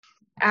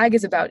ag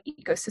is about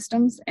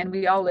ecosystems, and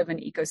we all live in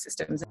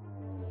ecosystems.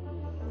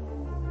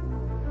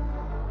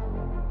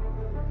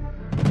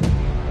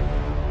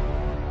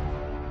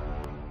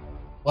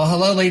 Well,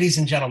 hello, ladies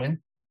and gentlemen.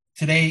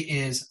 Today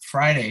is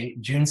Friday,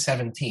 June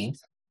 17th.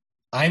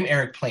 I'm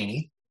Eric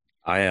Planey.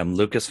 I am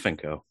Lucas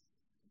Finko.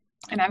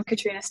 And I'm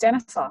Katrina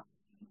Stanislaw.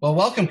 Well,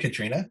 welcome,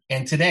 Katrina.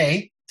 And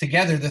today,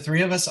 together, the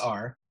three of us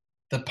are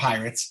the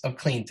Pirates of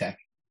Clean Tech.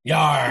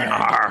 Yar!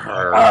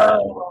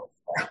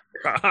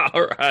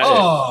 All right.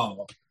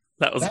 Oh,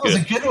 that was a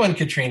good one,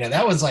 Katrina.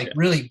 That was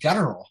really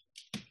guttural.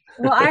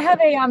 Well, I have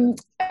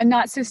a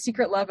not so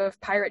secret love of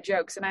pirate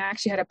jokes, and I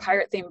actually had a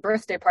pirate themed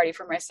birthday party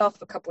for myself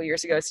a couple of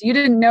years ago. So you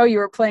didn't know you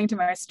were playing to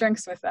my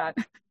strengths with that.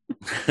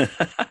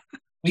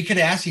 We could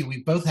ask you.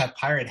 We both have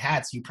pirate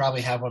hats. You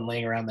probably have one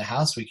laying around the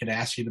house. We could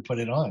ask you to put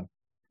it on.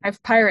 I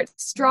have pirate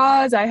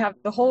straws. I have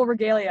the whole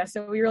regalia.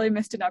 So we really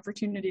missed an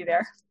opportunity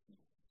there.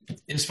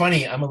 It's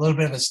funny. I'm a little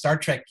bit of a Star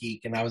Trek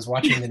geek, and I was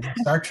watching the new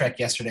Star Trek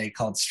yesterday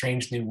called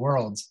Strange New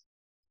Worlds,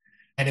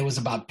 and it was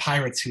about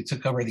pirates who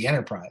took over the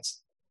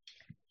Enterprise.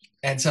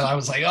 And so I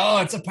was like, oh,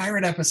 it's a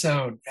pirate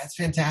episode. That's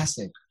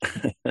fantastic.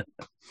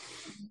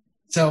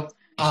 So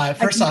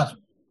first off,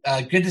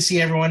 good to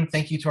see everyone.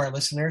 Thank you to our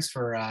listeners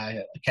for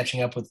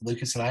catching up with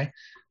Lucas and I.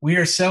 We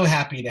are so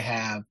happy to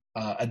have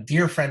a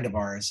dear friend of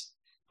ours,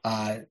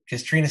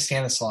 Katrina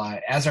Stanislaw,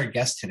 as our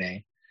guest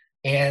today.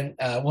 And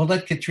we'll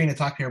let Katrina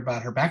talk here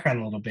about her background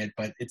a little bit,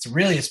 but it's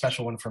really a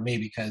special one for me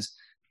because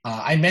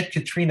I met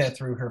Katrina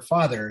through her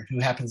father,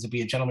 who happens to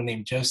be a gentleman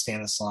named Joe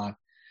Stanislaw,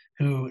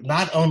 who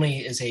not only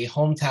is a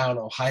hometown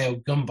Ohio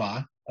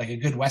Goomba, like a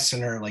good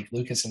Westerner like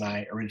Lucas and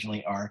I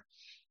originally are,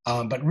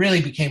 but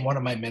really became one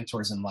of my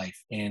mentors in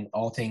life in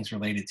all things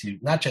related to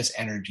not just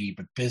energy,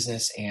 but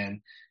business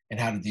and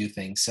how to do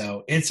things.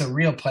 So it's a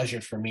real pleasure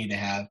for me to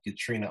have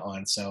Katrina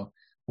on. So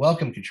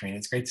welcome, Katrina.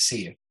 It's great to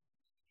see you.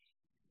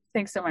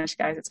 Thanks so much,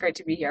 guys. It's great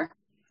to be here.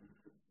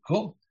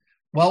 Cool.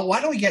 Well,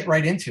 why don't we get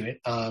right into it,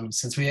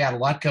 since we had a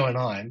lot going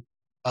on.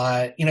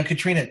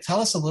 Katrina,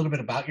 tell us a little bit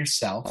about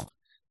yourself.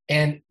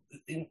 And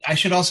I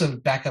should also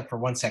back up for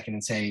 1 second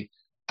and say,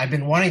 I've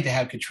been wanting to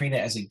have Katrina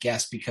as a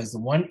guest because the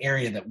one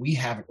area that we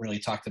haven't really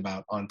talked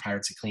about on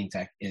Pirates of Clean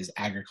Tech is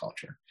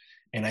agriculture.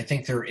 And I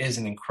think there is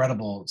an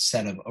incredible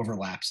set of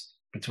overlaps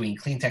between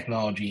clean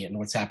technology and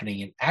what's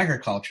happening in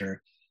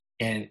agriculture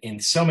and in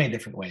so many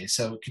different ways.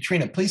 So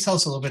Katrina, please tell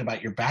us a little bit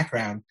about your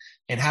background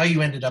and how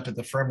you ended up at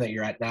the firm that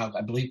you're at now,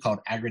 I believe called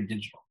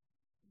AgriDigital.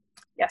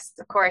 Yes,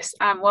 of course.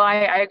 Well,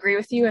 I agree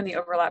with you in the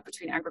overlap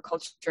between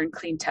agriculture and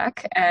clean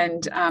tech.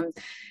 And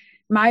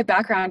my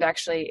background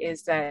actually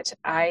is that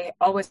I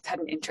always had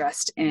an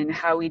interest in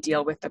how we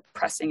deal with the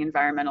pressing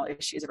environmental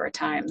issues of our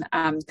time.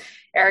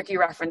 Eric, you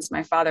referenced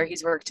my father.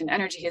 He's worked in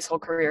energy his whole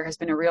career, has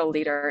been a real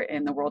leader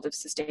in the world of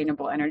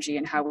sustainable energy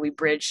and how we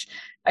bridge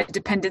a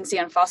dependency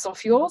on fossil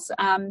fuels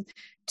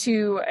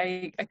to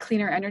a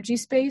cleaner energy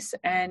space.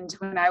 And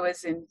when I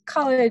was in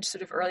college,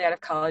 sort of early out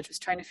of college, was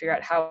trying to figure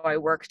out how I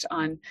worked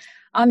on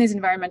these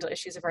environmental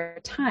issues of our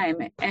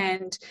time.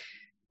 And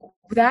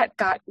that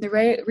got the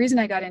reason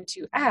I got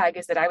into ag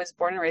is that I was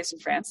born and raised in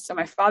France. So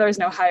my father is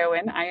an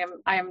Ohioan. I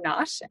am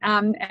not.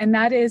 And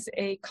that is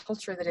a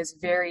culture that is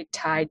very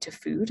tied to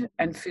food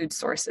and food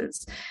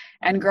sources.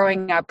 And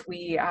growing up,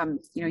 we,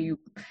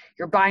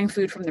 you're buying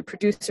food from the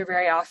producer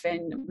very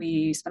often.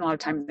 We spent a lot of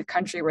time in the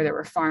country where there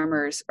were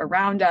farmers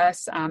around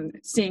us,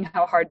 seeing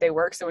how hard they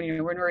work. So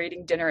when we're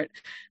eating dinner at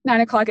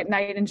 9:00 at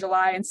night in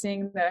July and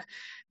seeing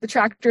the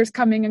tractors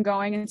coming and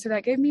going. And so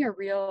that gave me a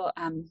real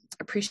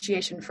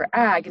appreciation for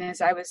ag. And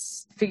as I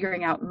was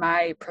figuring out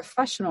my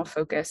professional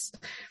focus,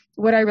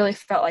 what I really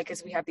felt like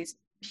is we have these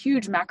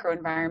huge macro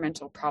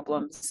environmental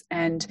problems,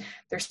 and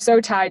they're so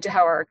tied to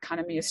how our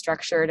economy is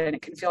structured, and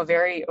it can feel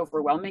very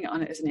overwhelming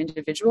as an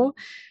individual.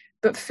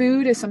 But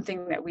food is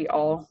something that we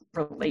all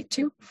relate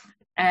to,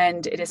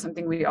 and it is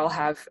something we all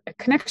have a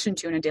connection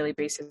to on a daily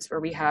basis, where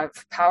we have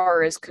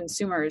power as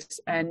consumers.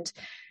 And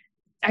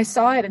I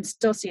saw it and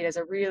still see it as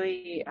a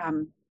really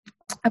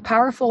a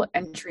powerful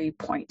entry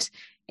point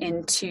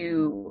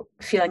into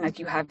feeling like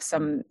you have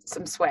some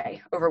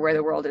sway over where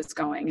the world is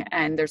going.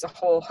 And there's a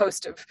whole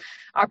host of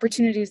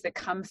opportunities that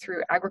come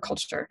through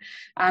agriculture.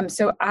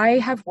 So I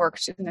have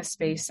worked in this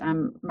space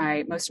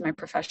most of my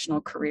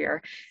professional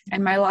career.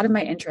 And a lot of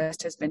my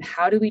interest has been,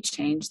 how do we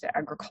change the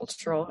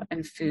agricultural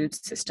and food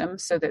system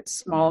so that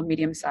small,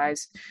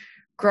 medium-sized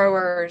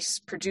growers,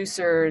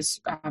 producers,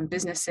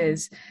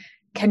 businesses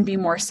can be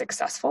more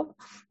successful.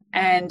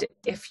 And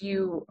if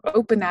you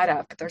open that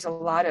up, there's a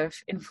lot of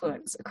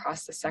influence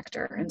across the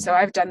sector. And so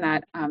I've done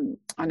that on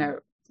a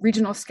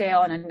regional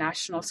scale and a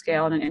national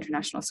scale and an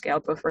international scale,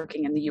 both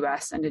working in the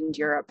US and in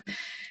Europe.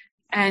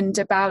 And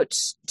about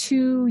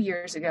 2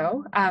 years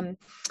ago,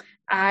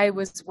 I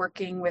was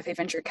working with a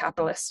venture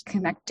capitalist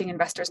connecting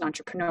investors and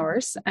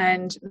entrepreneurs,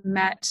 and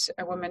met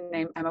a woman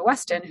named Emma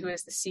Weston, who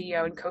is the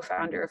CEO and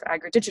co-founder of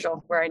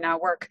AgriDigital, where I now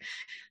work.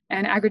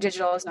 And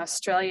AgriDigital is an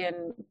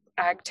Australian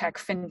ag tech,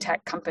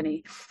 fintech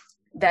company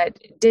that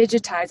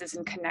digitizes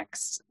and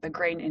connects the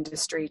grain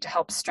industry to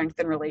help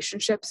strengthen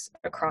relationships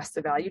across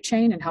the value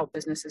chain and help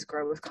businesses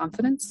grow with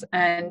confidence.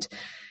 And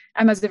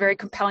Emma's a very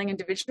compelling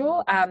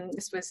individual.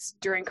 This was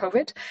during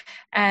COVID,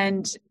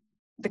 and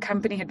the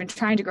company had been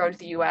trying to grow to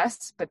the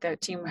US, but the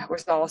team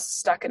was all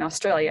stuck in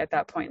Australia at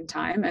that point in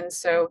time. And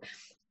so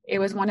it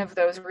was one of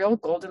those real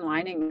golden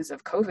linings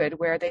of COVID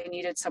where they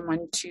needed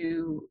someone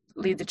to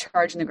lead the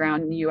charge in the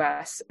ground in the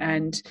US.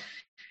 And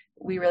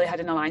we really had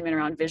an alignment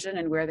around vision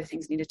and where the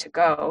things needed to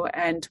go.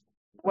 And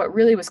what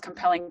really was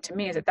compelling to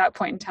me is at that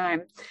point in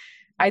time,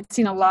 I'd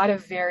seen a lot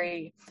of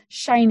very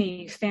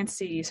shiny,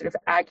 fancy sort of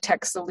ag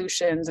tech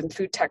solutions and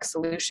food tech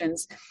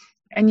solutions,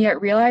 and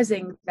yet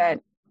realizing that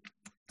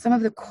some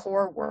of the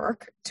core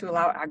work to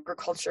allow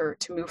agriculture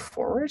to move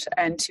forward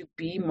and to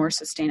be more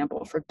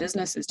sustainable, for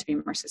businesses to be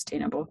more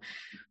sustainable,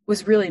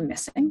 was really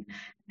missing.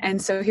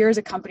 And so here's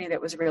a company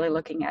that was really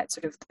looking at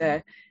sort of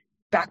the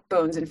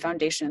backbones and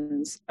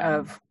foundations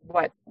of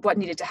what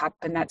needed to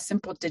happen, that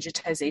simple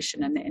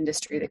digitization in the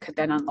industry that could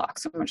then unlock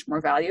so much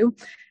more value.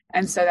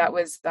 And so that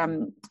was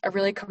a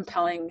really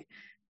compelling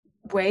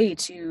way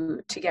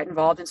to get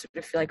involved and sort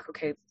of feel like,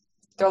 okay,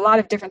 there are a lot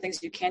of different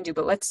things you can do,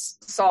 but let's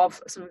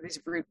solve some of these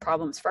root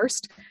problems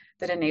first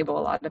that enable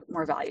a lot of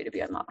more value to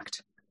be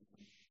unlocked.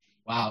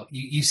 Wow,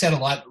 you said a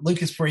lot.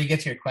 Lucas, before you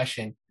get to your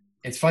question,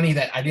 it's funny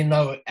that I didn't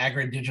know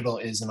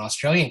AgriDigital is an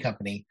Australian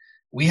company.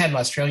 We had an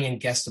Australian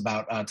guest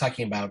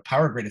talking about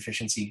power grid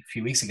efficiency a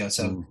few weeks ago.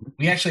 So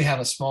we actually have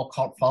a small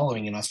cult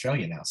following in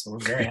Australia now. So we're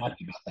very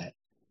happy about that.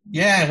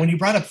 Yeah, when you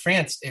brought up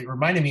France, it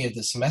reminded me of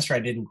the semester I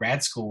did in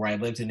grad school where I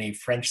lived in a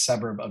French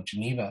suburb of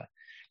Geneva.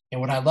 And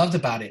what I loved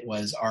about it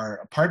was our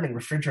apartment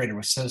refrigerator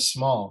was so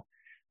small,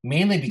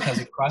 mainly because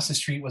across the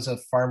street was a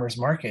farmer's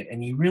market.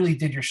 And you really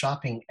did your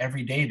shopping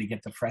every day to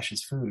get the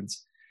freshest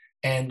foods.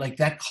 And like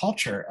that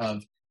culture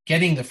of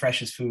getting the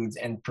freshest foods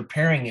and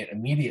preparing it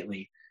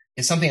immediately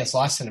is something that's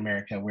lost in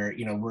America, where,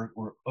 you know,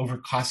 we're over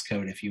cost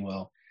code, if you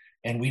will,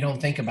 and we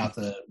don't think about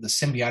the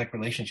symbiotic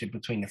relationship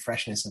between the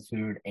freshness of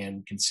food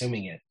and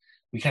consuming it.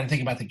 We kind of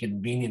think about the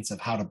convenience of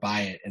how to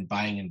buy it and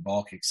buying in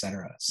bulk, et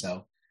cetera.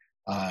 So,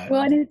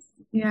 and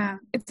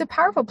it's a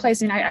powerful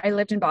place. I mean, I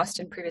lived in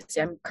Boston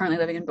previously. I'm currently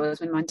living in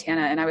Bozeman,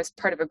 Montana, and I was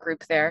part of a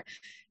group there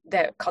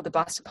that called the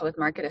Boston Public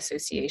Market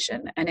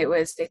Association. And it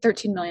was a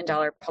 $13 million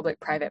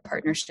public-private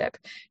partnership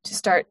to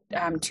start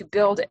to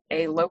build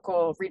a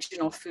local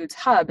regional foods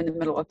hub in the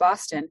middle of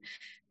Boston.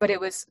 But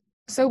it was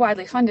so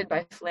widely funded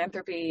by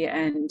philanthropy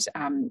and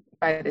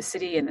by the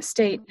city and the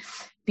state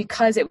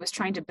because it was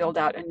trying to build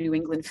out a New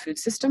England food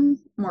system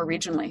more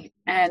regionally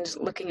and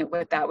looking at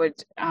what that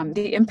would,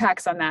 the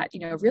impacts on that,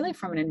 you know, really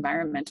from an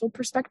environmental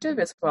perspective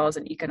as well as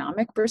an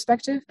economic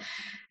perspective.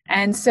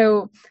 And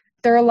so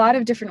there are a lot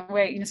of different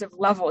ways, you know, sort of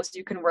levels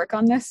you can work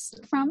on this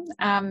from,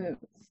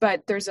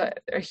 but there's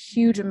a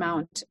huge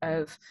amount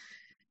of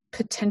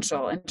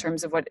potential in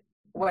terms of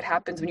what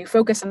happens when you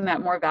focus on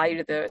that more value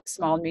to the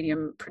small and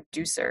medium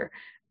producer.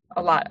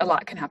 A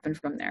lot can happen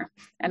from there,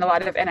 and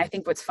I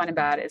think what's fun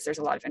about it is there's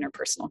a lot of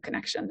interpersonal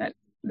connection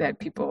that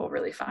people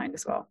really find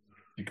as well.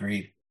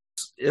 Agreed.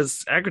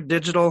 Is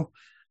AgriDigital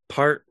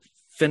part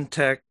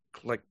fintech,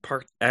 like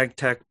part ag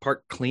tech,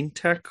 part clean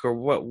tech, or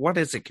what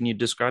is it? Can you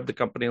describe the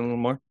company a little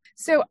more?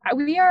 So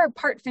we are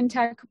part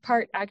fintech,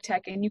 part ag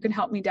tech, and you can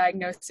help me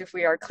diagnose if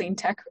we are clean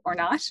tech or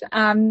not.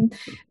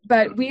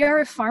 But we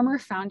are a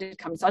farmer-founded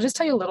company. So I'll just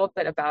tell you a little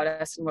bit about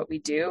us and what we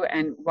do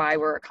and why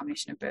we're a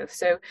combination of both.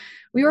 So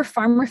we were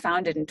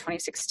farmer-founded in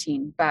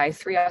 2016 by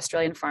 3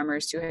 Australian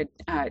farmers who had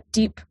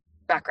deep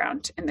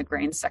background in the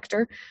grain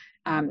sector.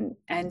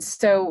 And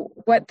so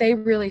what they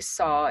really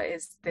saw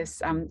is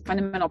this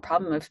fundamental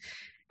problem of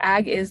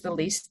ag is the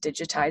least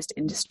digitized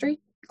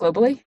industry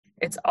globally.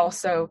 It's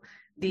also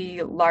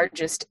the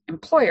largest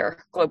employer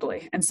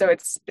globally. And so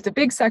it's a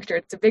big sector,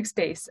 it's a big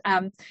space,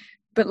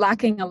 but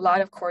lacking a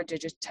lot of core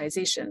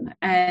digitization.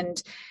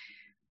 And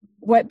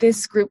what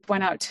this group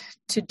went out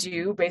to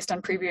do based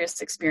on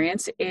previous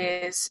experience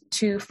is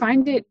to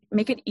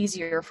make it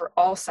easier for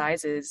all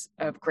sizes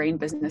of grain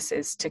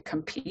businesses to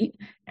compete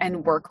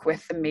and work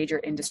with the major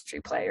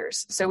industry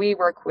players. So we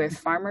work with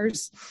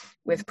farmers,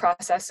 with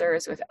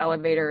processors, with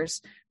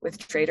elevators, with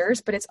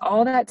traders, but it's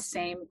all that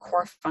same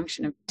core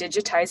function of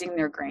digitizing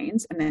their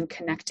grains and then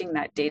connecting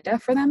that data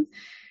for them.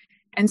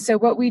 And so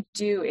what we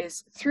do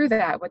is through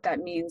that, what that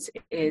means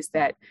is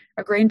that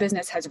a grain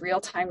business has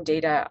real-time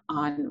data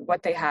on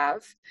what they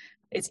have.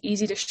 It's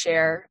easy to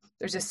share.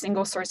 There's a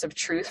single source of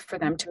truth for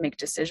them to make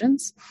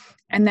decisions.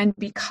 And then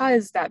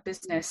because that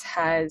business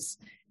has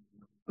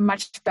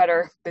much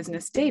better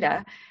business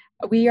data,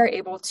 we are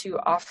able to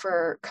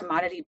offer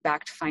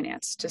commodity-backed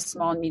finance to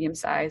small and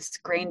medium-sized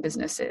grain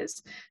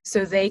businesses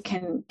so they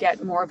can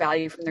get more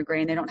value from the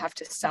grain. They don't have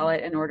to sell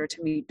it in order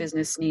to meet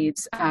business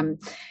needs.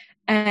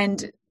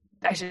 And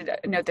I should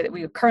note that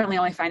we currently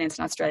only finance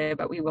in Australia,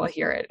 but we will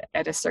here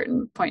at a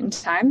certain point in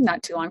time,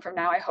 not too long from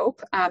now, I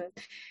hope.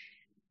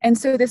 And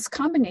so this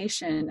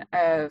combination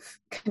of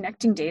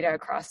connecting data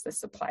across the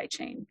supply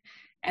chain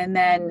and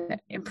then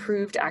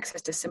improved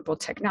access to simple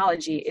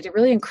technology, it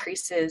really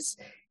increases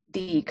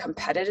the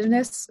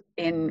competitiveness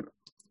in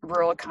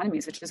rural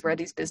economies, which is where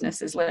these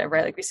businesses live,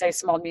 right? Like we say,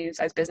 small,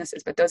 medium-sized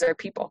businesses, but those are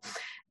people,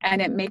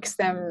 and it makes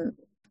them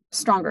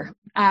stronger.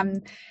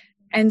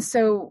 And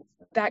so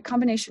that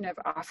combination of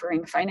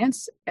offering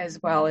finance as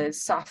well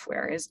as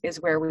software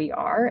is where we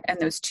are, and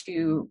those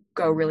two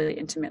go really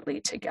intimately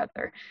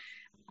together.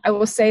 I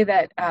will say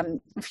that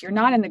if you're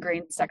not in the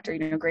grain sector,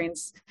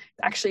 grain's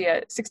actually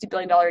a $60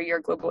 billion a year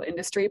global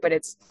industry, but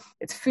it's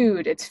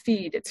food, it's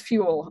feed, it's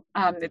fuel,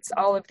 it's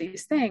all of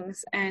these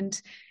things. And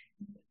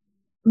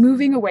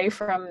moving away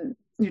from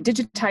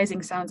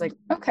digitizing sounds like,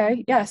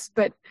 okay, yes,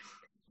 but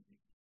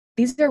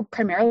these are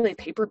primarily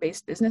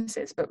paper-based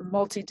businesses, but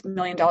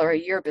multi-million-dollar a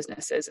year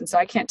businesses. And so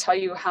I can't tell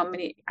you how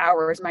many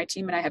hours my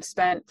team and I have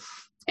spent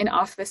in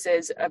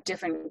offices of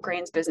different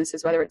grains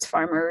businesses, whether it's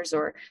farmers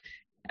or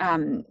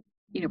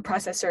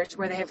processors,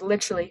 where they have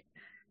literally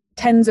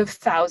tens of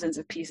thousands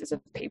of pieces of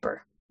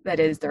paper that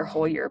is their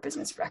whole year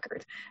business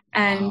record.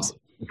 And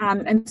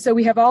and so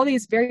we have all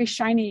these very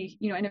shiny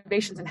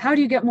innovations, and how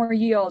do you get more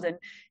yield, and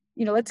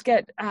let's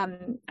get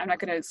I'm not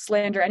going to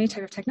slander any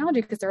type of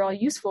technology because they're all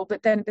useful,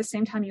 but then at the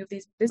same time you have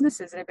these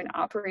businesses that have been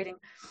operating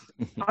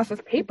off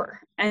of paper,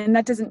 and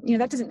that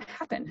doesn't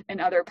happen in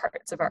other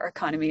parts of our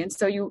economy. And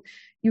so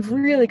you've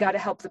really got to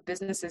help the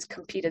businesses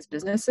compete as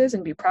businesses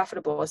and be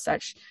profitable as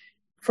such,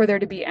 for there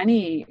to be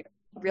any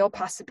real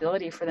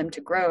possibility for them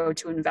to grow,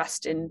 to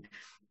invest in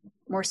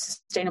more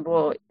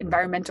sustainable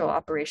environmental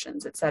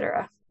operations, et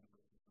cetera.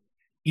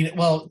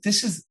 Well,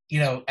 this is,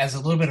 as a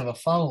little bit of a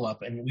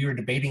follow-up, and we were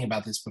debating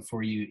about this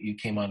before you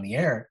came on the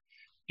air,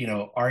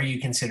 are you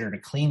considered a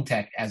clean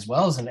tech as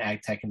well as an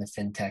ag tech and a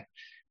fintech?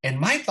 And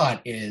my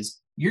thought is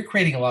you're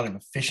creating a lot of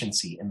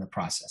efficiency in the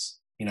process,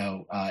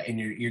 and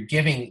you're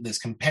giving this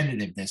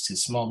competitiveness to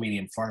small,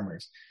 medium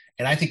farmers.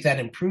 And I think that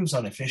improves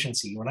on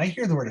efficiency. When I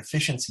hear the word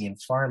efficiency in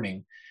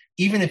farming,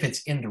 even if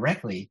it's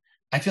indirectly,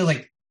 I feel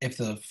like if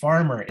the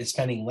farmer is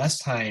spending less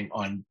time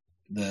on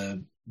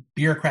the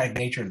bureaucratic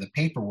nature of the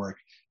paperwork,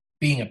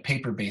 being a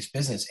paper-based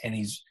business, and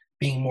he's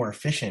being more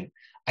efficient,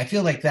 I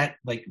feel like that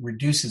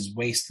reduces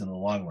waste in the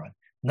long run,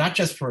 not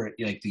just for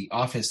the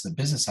office, the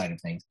business side of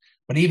things,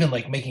 but even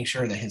making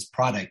sure that his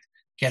product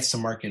gets to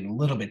market a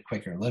little bit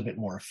quicker, a little bit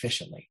more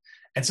efficiently.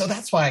 And so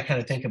that's why I kind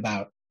of think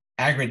about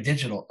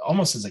agri-digital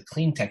almost as a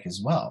clean tech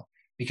as well,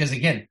 because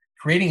again,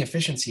 creating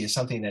efficiency is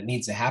something that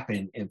needs to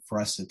happen for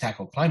us to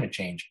tackle climate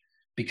change,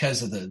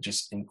 because of the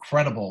just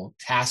incredible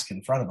task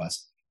in front of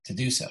us to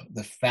do so.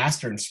 The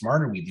faster and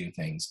smarter we do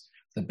things,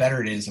 the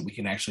better it is that we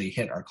can actually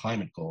hit our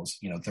climate goals,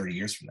 30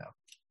 years from now.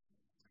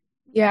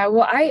 Yeah,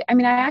 well, I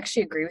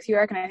actually agree with you,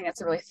 Eric, and I think that's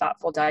a really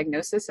thoughtful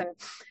diagnosis. And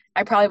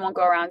I probably won't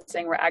go around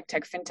saying we're ag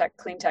tech, fintech,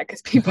 clean tech,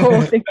 because people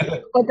will think,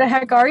 what the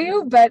heck are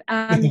you? But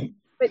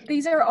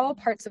these are all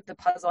parts of the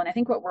puzzle. And I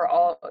think what we're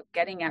all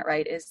getting at,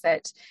 right, is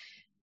that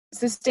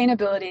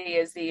sustainability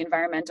is the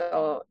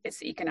environmental, it's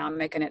the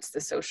economic, and it's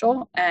the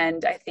social.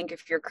 And I think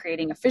if you're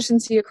creating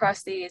efficiency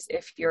across these,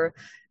 if you're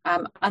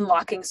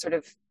unlocking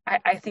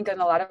I think in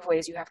a lot of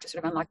ways you have to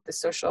sort of unlock the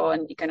social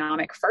and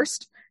economic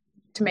first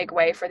to make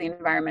way for the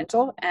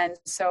environmental. And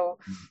so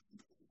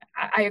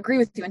I agree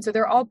with you. And so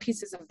they're all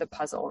pieces of the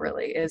puzzle,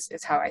 really, is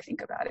how I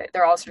think about it.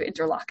 They're all sort of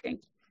interlocking.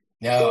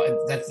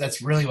 No,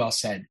 that's really well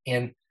said.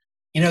 And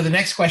the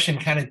next question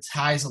kind of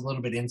ties a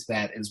little bit into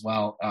that as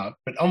well,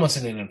 but almost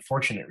in an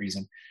unfortunate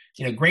reason.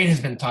 Grain has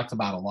been talked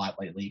about a lot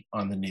lately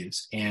on the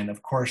news. And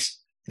of course,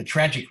 the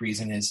tragic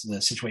reason is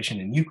the situation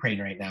in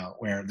Ukraine right now,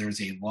 where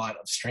there's a lot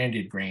of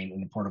stranded grain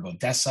in the port of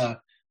Odessa,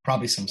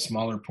 probably some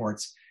smaller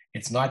ports.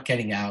 It's not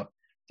getting out.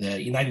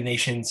 The United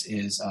Nations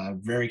is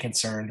very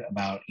concerned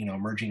about,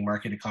 emerging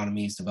market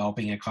economies,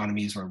 developing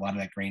economies where a lot of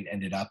that grain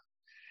ended up.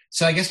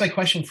 So I guess my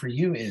question for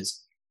you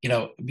is,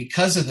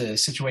 because of the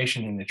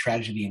situation and the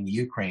tragedy in the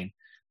Ukraine,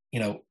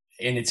 and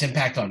its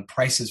impact on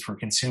prices for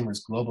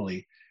consumers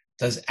globally,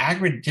 does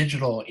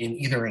agri-digital in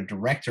either a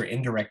direct or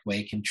indirect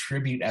way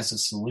contribute as a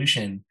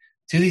solution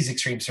to these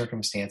extreme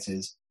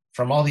circumstances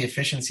from all the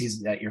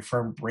efficiencies that your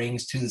firm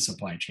brings to the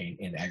supply chain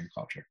in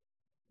agriculture?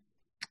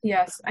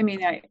 Yes.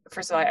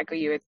 First of all, I echo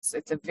you. It's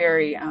a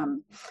very,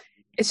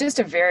 it's just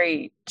a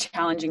very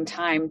challenging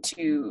time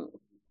to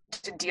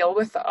deal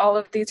with all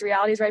of these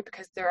realities, right?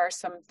 Because there are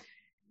some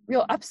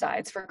real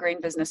upsides for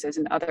grain businesses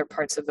in other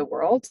parts of the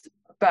world,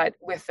 but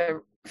with a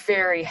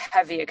very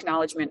heavy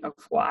acknowledgement of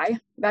why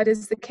that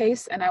is the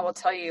case. And I will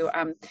tell you,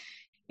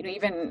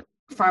 even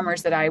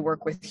farmers that I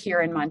work with here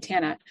in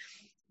Montana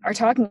are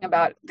talking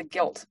about the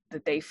guilt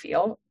that they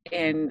feel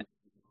in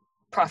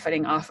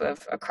profiting off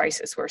of a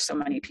crisis where so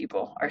many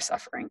people are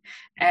suffering,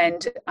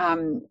 and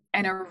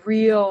a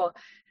real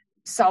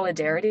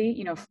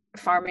solidarity.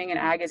 Farming and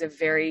ag is a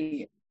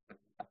very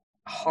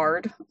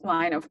hard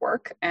line of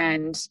work,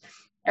 and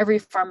every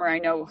farmer I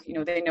know,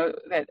 they know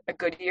that a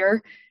good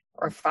year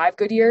or 5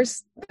 good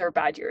years, there are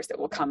bad years that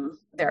will come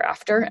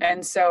thereafter.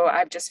 And so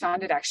I've just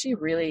found it actually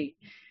really,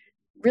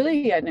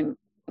 really an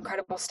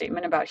incredible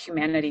statement about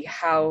humanity,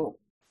 how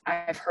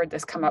I've heard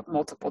this come up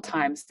multiple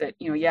times that,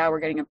 we're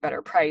getting a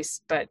better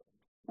price, but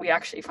we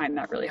actually find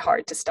that really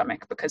hard to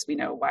stomach because we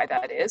know why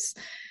that is.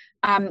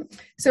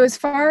 So as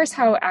far as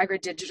how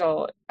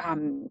AgriDigital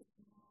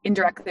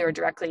indirectly or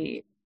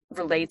directly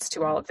relates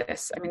to all of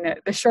this, I mean,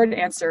 the short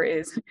answer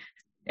is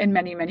in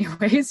many, many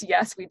ways,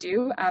 yes, we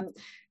do. And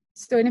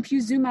if you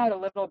zoom out a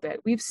little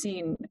bit, we've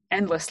seen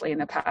endlessly in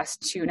the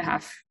past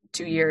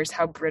 2 years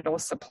how brittle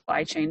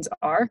supply chains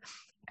are.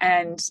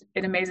 And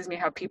it amazes me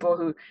how people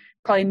who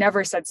probably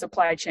never said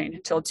supply chain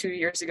until 2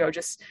 years ago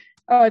just,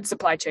 oh, it's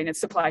supply chain.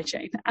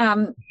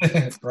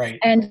 Right.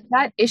 And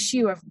that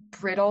issue of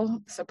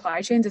brittle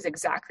supply chains is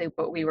exactly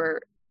what we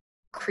were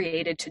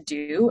created to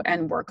do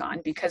and work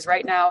on, because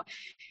right now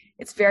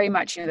it's very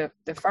much,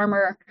 the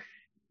farmer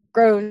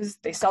grows,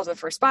 they sell to the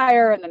first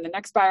buyer and then the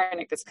next buyer, and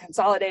it gets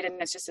consolidated.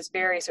 And it's just this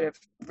very sort of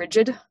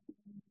rigid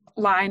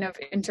line of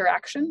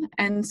interaction.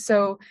 And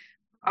so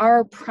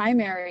our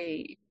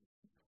primary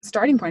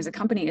starting point as a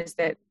company is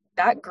that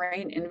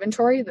grain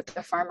inventory that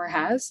the farmer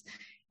has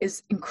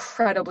is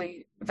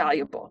incredibly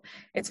valuable.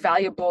 It's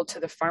valuable to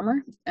the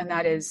farmer, and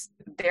that is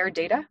their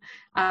data,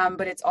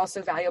 but it's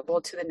also valuable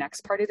to the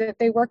next party that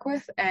they work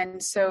with.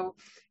 And so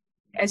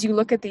as you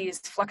look at these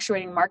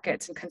fluctuating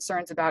markets and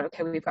concerns about,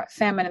 okay, we've got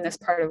famine in this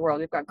part of the world,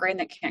 we've got grain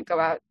that can't go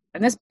out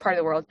in this part of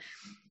the world,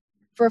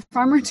 for a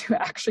farmer to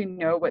actually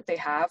know what they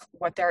have,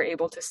 what they're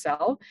able to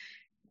sell,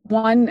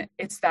 one,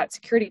 it's that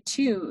security.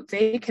 Two,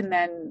 they can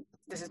then,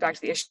 this is back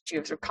to the issue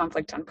of sort of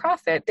conflict on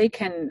profit, they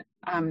can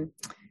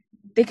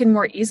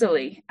more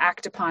easily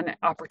act upon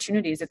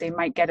opportunities that they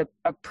might get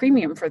a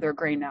premium for their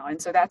grain now.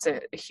 And so that's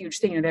a huge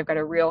thing. They've got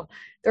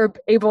they're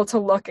able to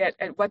look at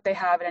what they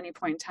have at any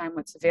point in time,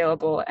 what's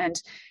available.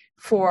 And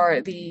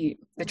for the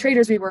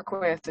traders we work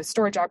with, the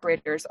storage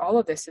operators, all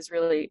of this is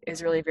really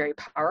very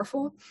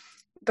powerful.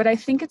 But I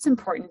think it's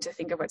important to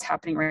think of what's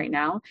happening right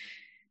now.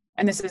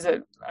 And this is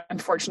an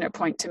unfortunate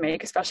point to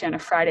make, especially on a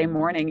Friday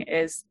morning,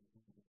 is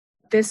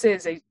this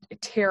is a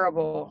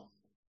terrible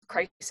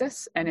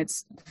crisis, and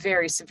it's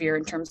very severe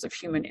in terms of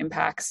human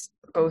impacts,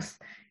 both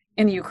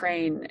in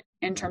Ukraine,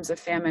 in terms of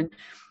famine.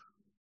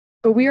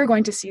 But we are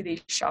going to see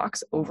these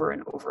shocks over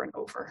and over and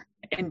over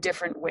in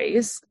different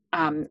ways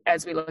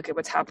as we look at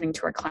what's happening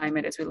to our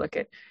climate, as we look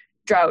at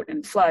drought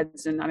and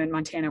floods. And I'm in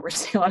Montana, we're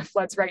seeing a lot of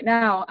floods right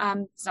now.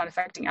 It's not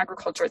affecting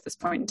agriculture at this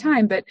point in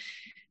time, but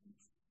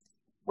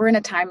we're in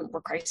a time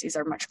where crises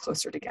are much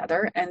closer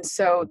together. And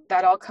so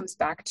that all comes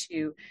back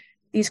to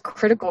these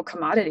critical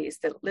commodities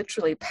that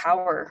literally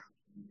power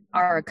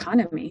our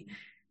economy,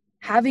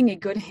 having a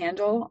good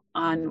handle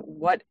on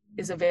what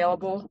is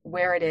available,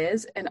 where it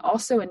is, and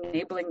also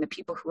enabling the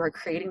people who are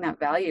creating that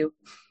value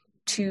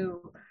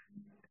to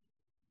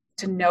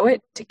know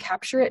it, to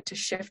capture it, to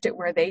shift it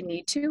where they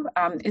need to,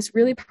 is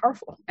really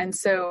powerful. And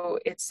so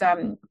it's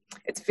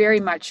very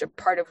much a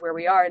part of where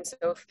we are. And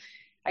so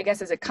I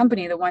guess as a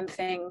company, the one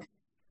thing,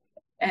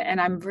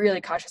 and I'm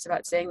really cautious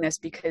about saying this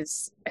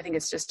because I think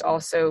it's just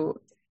also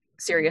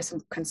serious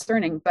and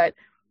concerning, but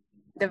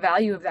the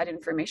value of that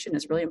information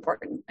is really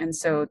important. And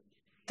so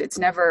it's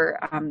never,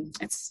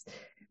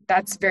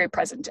 that's very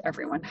present to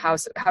everyone, how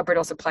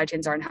brittle supply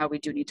chains are and how we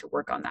do need to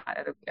work on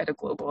that at a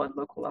global and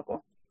local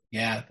level.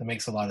 Yeah, that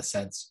makes a lot of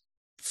sense.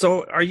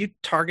 So are you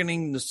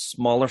targeting the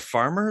smaller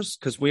farmers?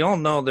 Because we all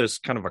know there's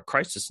kind of a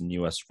crisis in the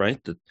U.S.,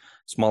 right? That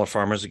smaller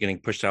farmers are getting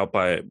pushed out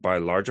by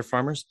larger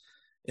farmers.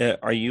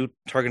 Are you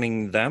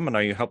targeting them, and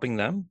are you helping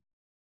them?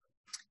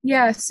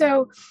 Yeah,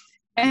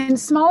 and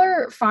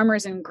smaller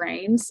farmers in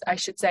grains, I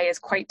should say, is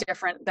quite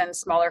different than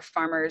smaller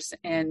farmers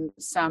in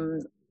some,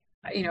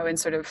 in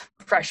sort of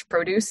fresh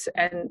produce.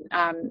 And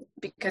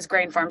because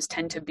grain farms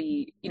tend to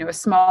be, a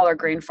smaller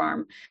grain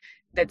farm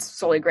that's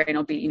solely grain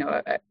will be,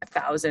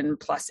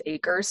 1,000+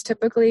 acres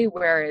typically,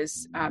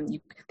 whereas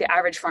the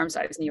average farm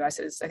size in the U.S.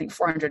 is, I think,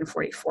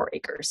 444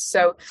 acres.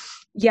 So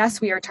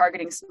yes, we are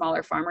targeting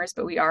smaller farmers,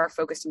 but we are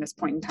focused in this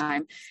point in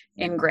time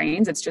in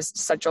grains. It's just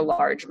such a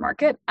large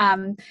market.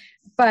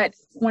 But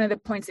one of the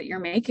points that you're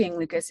making,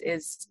 Lucas,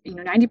 is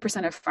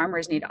 90% of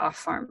farmers need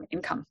off-farm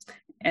income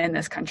in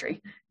this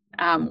country,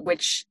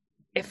 which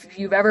if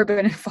you've ever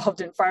been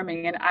involved in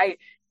farming, and I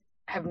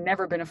have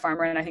never been a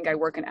farmer, and I think I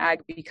work in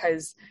ag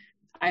because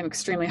I'm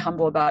extremely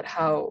humble about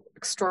how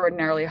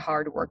extraordinarily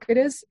hard work it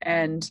is,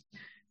 and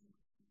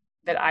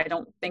that I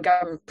don't think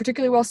I'm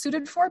particularly well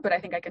suited for, but I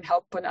think I can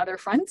help on other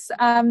fronts.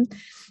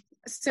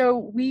 So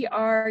we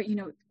are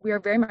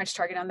very much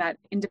targeted on that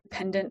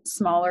independent,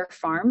 smaller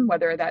farm,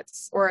 whether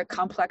that's or a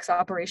complex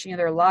operation.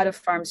 There are a lot of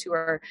farms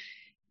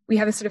we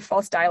have a sort of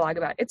false dialogue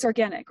about it's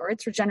organic or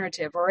it's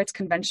regenerative or it's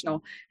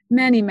conventional.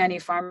 Many, many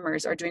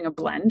farmers are doing a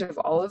blend of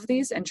all of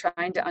these and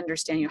trying to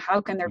understand, how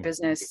can their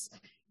business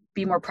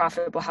be more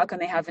profitable? How can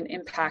they have an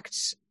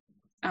impact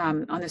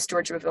on the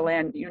stewardship of the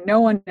land? No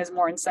one is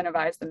more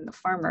incentivized than the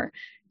farmer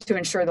to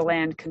ensure the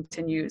land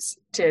continues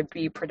to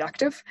be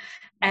productive.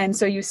 And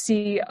so you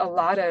see a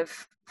lot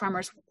of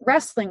farmers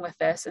wrestling with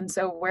this. And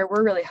so where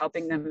we're really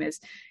helping them is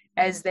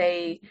as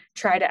they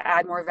try to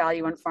add more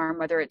value on farm,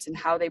 whether it's in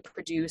how they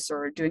produce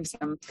or doing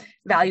some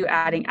value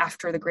adding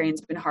after the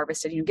grain's been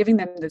harvested, giving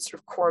them the sort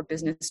of core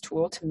business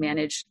tool to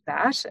manage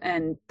that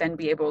and then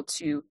be able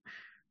to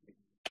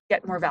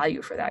get more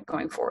value for that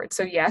going forward.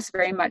 So yes,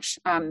 very much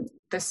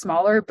the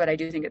smaller, but I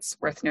do think it's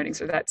worth noting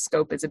so that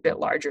scope is a bit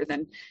larger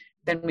than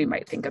we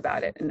might think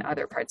about it in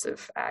other parts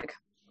of ag.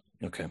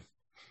 Okay.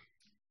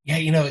 Yeah,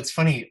 it's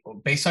funny.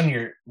 Based on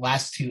your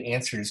last two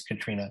answers,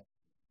 Katrina,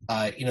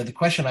 the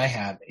question I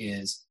have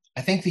is,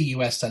 I think the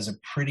U.S. does a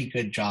pretty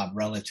good job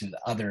relative to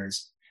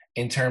others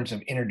in terms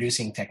of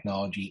introducing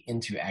technology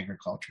into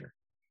agriculture.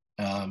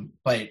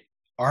 But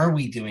are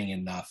we doing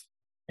enough?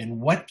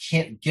 And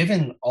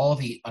given all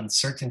the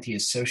uncertainty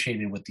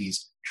associated with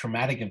these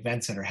traumatic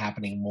events that are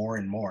happening more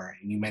and more,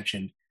 and you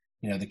mentioned,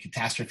 the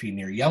catastrophe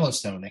near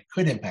Yellowstone that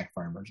could impact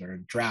farmers, or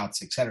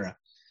droughts, et cetera,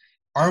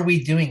 are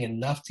we doing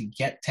enough to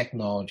get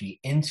technology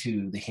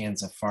into the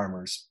hands of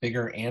farmers,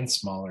 bigger and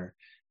smaller?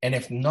 And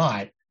if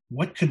not,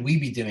 what could we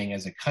be doing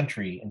as a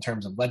country in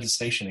terms of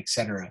legislation, et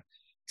cetera,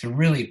 to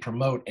really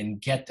promote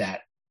and get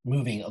that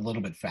moving a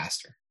little bit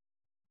faster?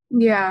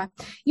 Yeah,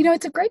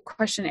 it's a great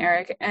question,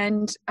 Eric.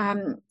 And,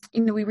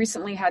 we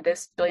recently had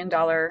this $1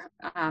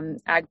 billion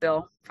ag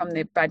bill from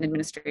the Biden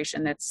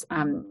administration that's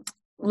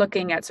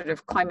looking at sort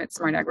of climate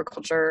smart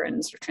agriculture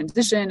and sort of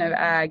transition of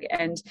ag.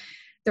 And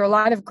there are a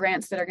lot of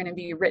grants that are going to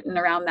be written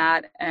around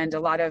that, and a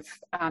lot of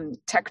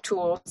tech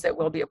tools that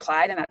will be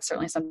applied. And that's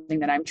certainly something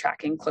that I'm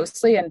tracking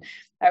closely. And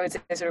I would say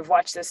sort of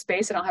watch this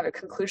space. I don't have a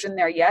conclusion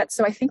there yet.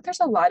 So I think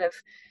there's a lot of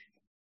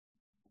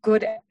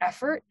good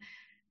effort.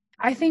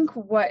 I think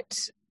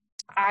what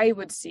I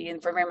would see,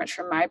 and very much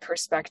from my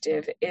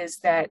perspective, is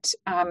that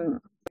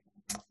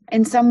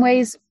in some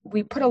ways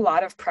we put a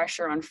lot of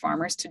pressure on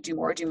farmers to do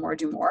more,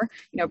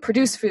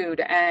 produce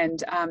food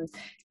and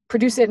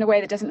produce it in a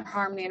way that doesn't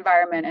harm the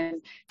environment,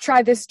 and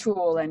try this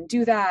tool and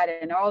do that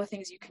and all the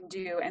things you can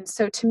do. And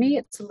so to me,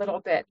 it's a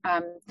little bit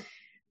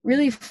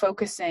really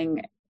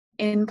focusing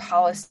in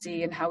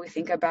policy and how we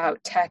think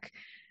about tech,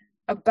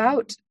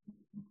 about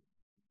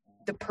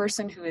the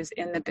person who is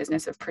in the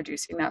business of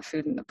producing that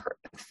food in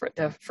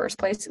the first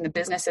place, and the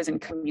businesses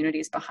and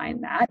communities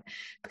behind that.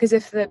 Because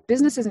if the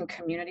businesses and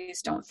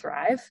communities don't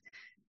thrive,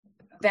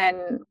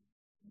 then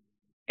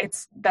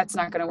that's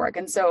not going to work.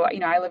 And so,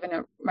 I live in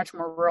a much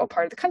more rural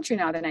part of the country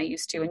now than I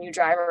used to, and you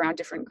drive around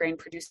different grain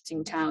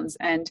producing towns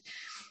and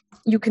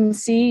you can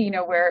see,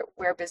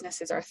 where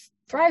businesses are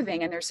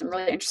thriving. And there's some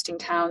really interesting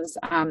towns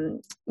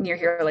near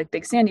here, like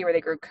Big Sandy, where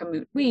they grow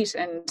Kamut wheat,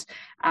 and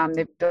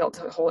they've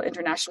built a whole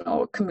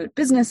international Kamut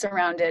business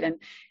around it, and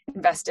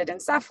invested in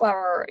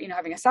safflower,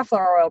 having a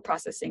safflower oil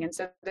processing. And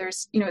so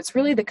there's, it's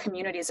really the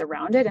communities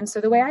around it. And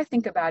so the way I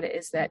think about it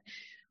is that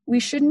we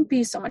shouldn't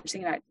be so much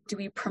thinking about, do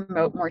we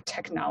promote more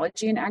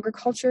technology in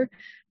agriculture,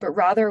 but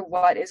rather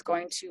what is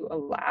going to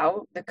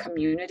allow the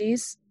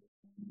communities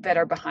that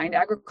are behind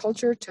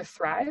agriculture to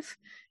thrive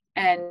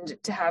and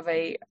to have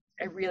a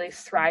really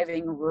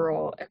thriving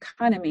rural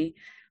economy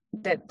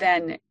that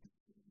then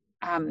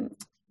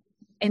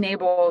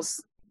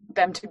enables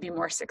them to be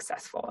more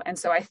successful. And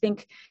so I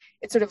think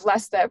it's sort of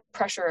less the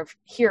pressure of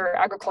here,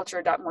 agriculture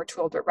adopt more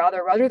tools, but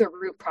rather the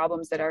root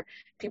problems that are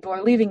people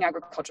are leaving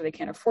agriculture. They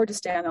can't afford to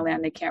stay on the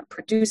land. They can't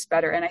produce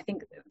better. And I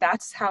think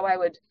that's how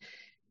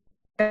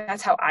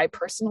I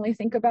personally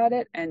think about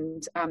it.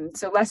 And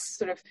so less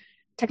sort of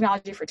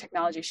technology for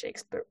technology's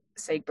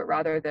sake, but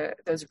rather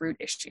those root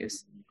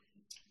issues.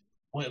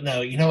 Well,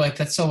 no, you know what?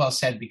 That's so well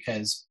said,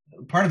 because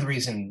part of the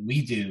reason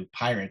we do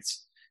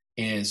Pirates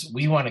is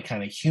we want to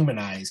kind of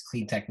humanize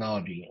clean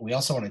technology. We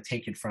also want to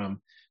take it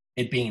from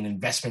it being an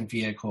investment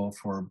vehicle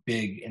for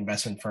big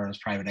investment firms,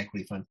 private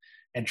equity fund,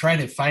 and try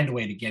to find a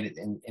way to get it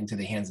into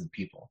the hands of the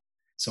people.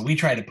 So we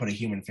try to put a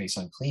human face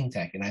on clean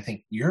tech. And I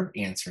think your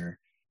answer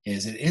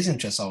is it isn't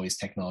just always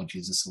technology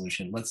as a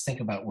solution. Let's think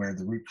about where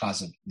the root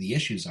cause of the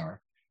issues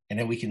are. And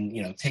then we can,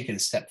 take it a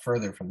step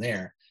further from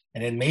there.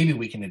 And then maybe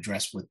we can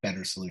address with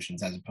better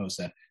solutions, as opposed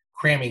to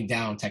cramming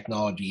down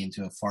technology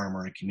into a farm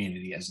or a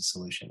community as a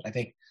solution. I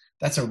think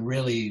that's a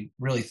really,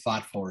 really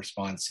thoughtful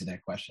response to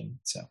that question.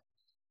 So,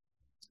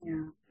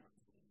 yeah,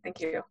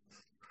 thank you.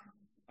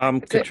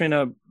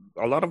 Katrina,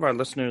 a lot of our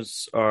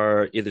listeners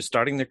are either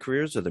starting their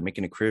careers or they're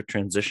making a career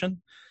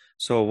transition.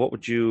 So what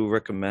would you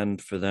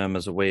recommend for them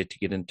as a way to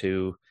get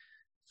into,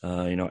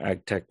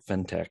 ag tech,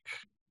 fintech?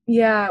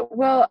 Yeah,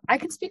 well, I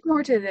can speak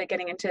more to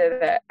getting into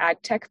the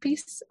ag tech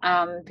piece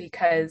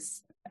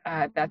because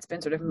that's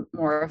been sort of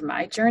more of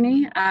my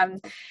journey.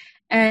 And,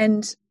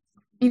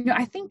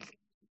 I think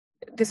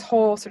this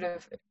whole sort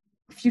of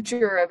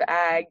future of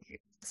ag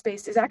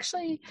space is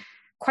actually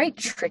quite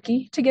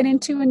tricky to get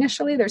into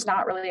initially. There's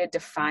not really a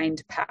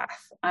defined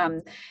path.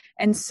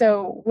 And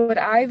so what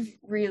I've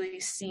really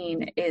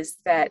seen is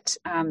that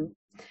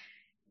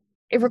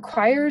it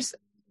requires,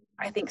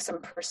 I think,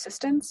 some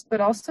persistence,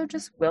 but also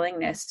just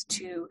willingness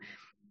to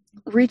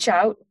reach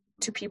out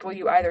to people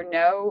you either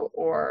know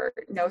or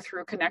know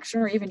through a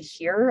connection, or even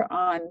hear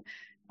on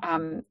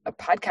a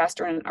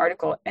podcast or an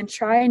article, and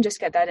try and just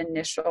get that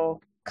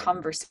initial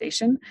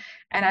conversation.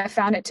 And I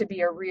found it to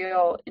be a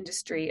real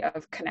industry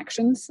of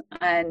connections.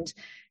 And,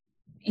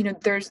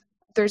 there's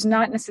there's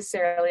not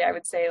necessarily, I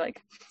would say,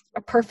 like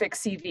a perfect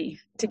CV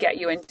to get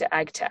you into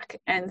ag tech.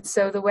 And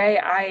so the way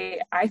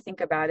I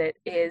think about it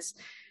is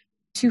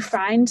to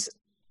find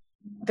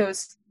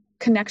those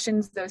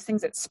connections, those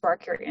things that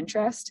spark your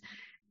interest,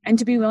 and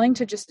to be willing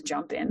to just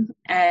jump in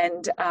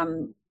and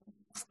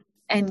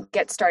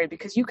get started,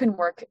 because you can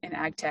work in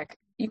ag tech.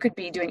 You could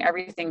be doing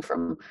everything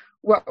from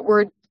what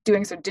we're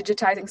doing, so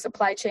digitizing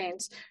supply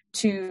chains,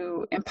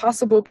 to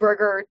Impossible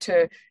Burger,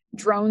 to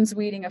drones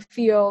weeding a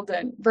field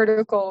and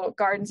vertical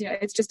gardens.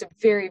 It's just a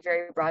very,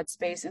 very broad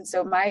space. And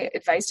so my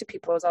advice to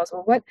people is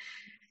also, what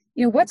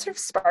sort of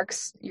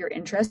sparks your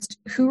interest?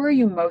 Who are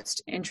you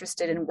most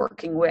interested in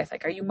working with?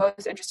 Like, are you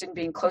most interested in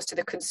being close to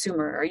the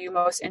consumer? Are you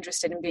most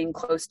interested in being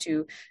close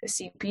to a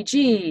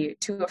CPG,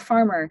 to a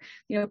farmer?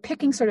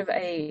 Picking sort of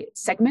a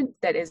segment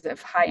that is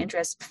of high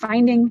interest,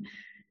 finding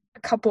a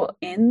couple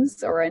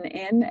ins or an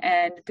in,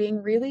 and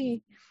being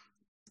really,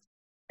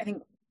 I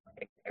think,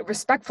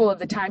 respectful of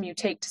the time you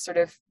take to sort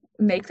of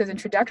make those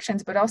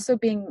introductions, but also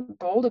being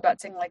bold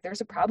about saying, like, there's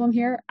a problem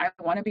here. I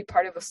want to be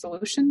part of a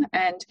solution.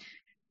 And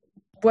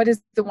what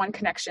is the one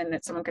connection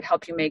that someone could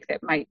help you make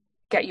that might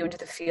get you into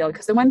the field?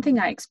 Because the one thing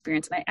I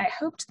experienced, and I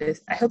hope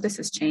this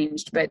has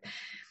changed, but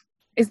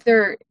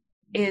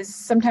is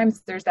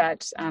sometimes there's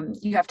that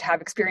you have to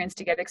have experience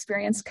to get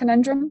experience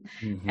conundrum.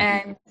 Mm-hmm.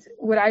 And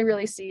what I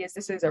really see is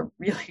this is a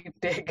really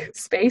big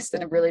space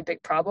and a really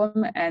big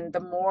problem. And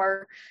the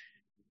more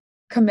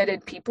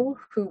committed people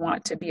who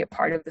want to be a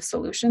part of the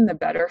solution, the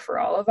better for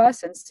all of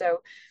us. And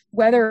so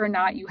whether or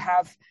not you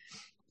have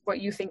what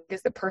you think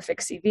is the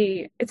perfect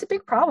CV, it's a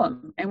big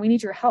problem and we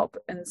need your help.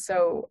 And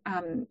so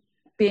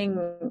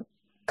being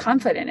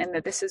confident in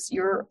that this is,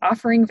 you're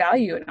offering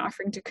value and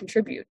offering to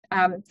contribute.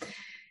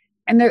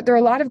 And there are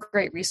a lot of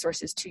great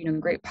resources too,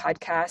 great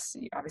podcasts.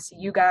 Obviously,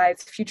 you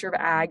guys, Future of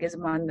Ag is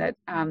one that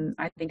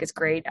I think is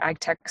great. Ag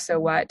Tech, So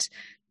What?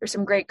 There's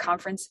some great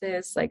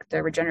conferences, like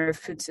the Regenerative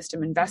Food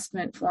System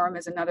Investment Forum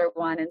is another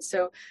one. And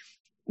so,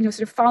 sort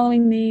of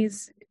following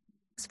these,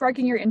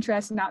 sparking your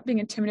interest, not being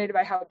intimidated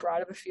by how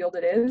broad of a field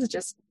it is,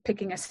 just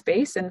picking a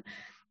space. And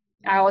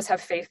I always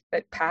have faith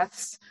that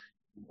paths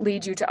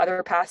lead you to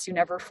other paths you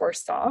never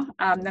foresaw.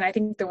 Then I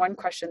think the one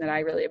question that I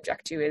really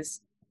object to is,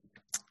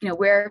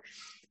 where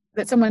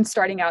that someone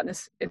starting out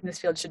in this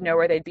field should know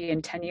where they'd be in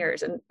 10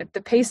 years. And at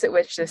the pace at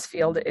which this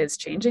field is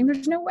changing,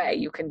 there's no way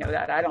you can know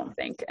that, I don't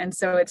think. And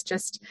so it's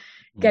just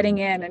getting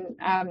in.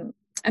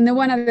 And the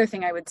one other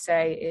thing I would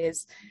say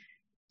is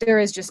there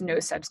is just no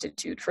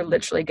substitute for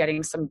literally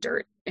getting some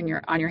dirt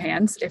on your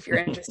hands if you're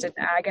interested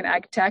in ag and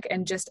ag tech,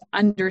 and just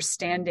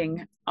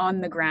understanding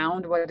on the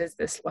ground, what does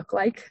this look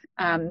like?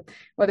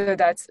 Whether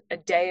that's a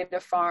day at a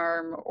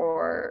farm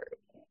or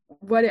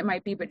what it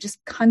might be, but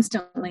just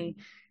constantly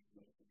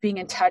being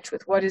in touch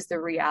with what is the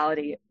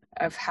reality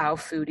of how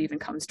food even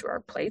comes to our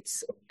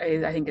plates,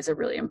 I think is a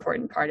really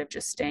important part of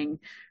just staying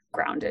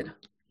grounded.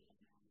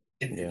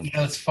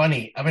 It's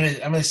funny. I'm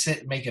gonna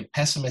make a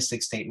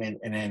pessimistic statement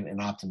and then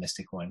an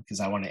optimistic one, because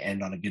I want to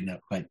end on a good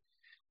note. But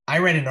I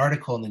read an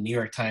article in the New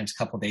York Times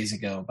a couple of days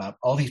ago about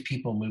all these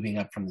people moving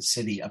up from the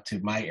city up to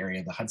my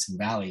area, the Hudson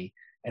Valley,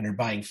 and they're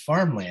buying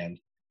farmland,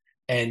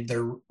 and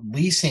they're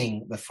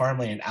leasing the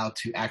farmland out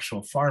to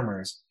actual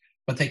farmers.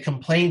 But they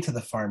complain to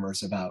the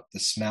farmers about the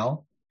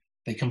smell.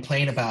 They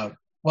complain about,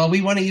 well,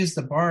 we want to use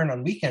the barn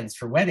on weekends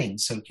for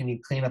weddings, so can you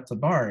clean up the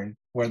barn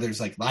where there's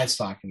like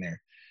livestock in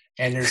there?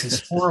 And there's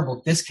this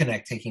horrible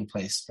disconnect taking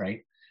place,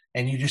 right?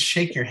 And you just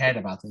shake your head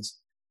about this.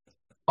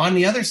 On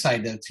the other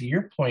side, though, to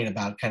your point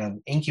about kind of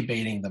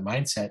incubating the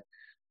mindset,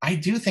 I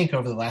do think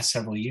over the last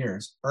several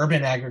years,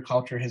 urban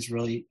agriculture has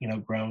really,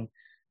 grown.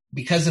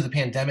 Because of the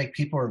pandemic,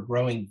 people are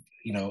growing,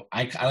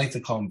 I like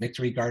to call them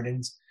victory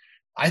gardens.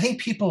 I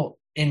think people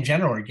in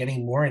general are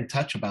getting more in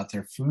touch about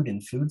their food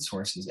and food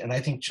sources. And I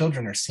think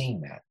children are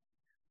seeing that.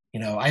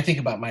 I think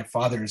about my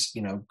father's,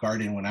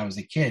 garden when I was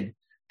a kid.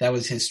 That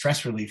was his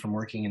stress relief from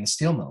working in the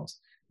steel mills.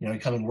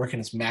 He'd come and work in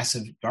this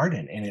massive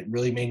garden, and it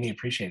really made me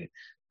appreciate it.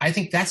 I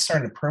think that's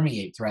starting to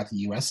permeate throughout the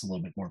U.S. a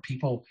little bit more.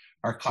 People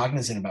are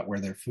cognizant about where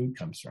their food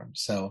comes from.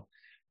 So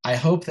I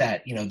hope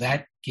that,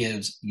 that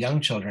gives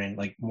young children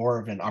like more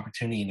of an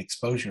opportunity and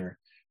exposure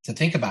to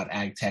think about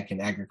ag tech and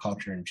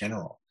agriculture in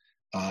general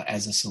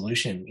as a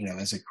solution,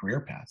 as a career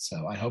path.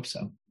 So I hope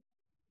so.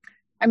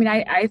 I mean,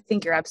 I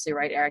think you're absolutely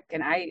right, Eric.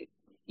 And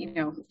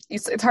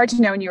it's hard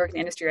to know when you work in the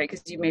industry, right?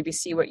 Because you maybe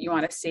see what you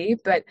want to see,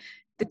 but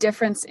the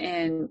difference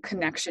in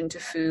connection to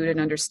food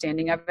and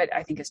understanding of it,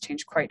 I think, has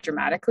changed quite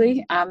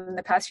dramatically in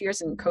the past few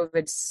years, and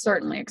COVID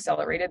certainly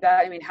accelerated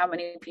that. I mean, how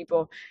many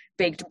people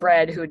baked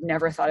bread who had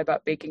never thought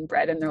about baking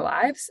bread in their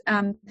lives?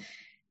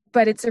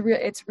 But it's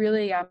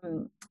really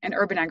and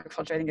urban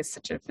agriculture, I think, is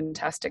such a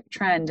fantastic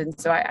trend, and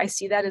so I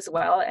see that as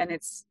well, and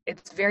it's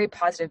very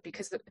positive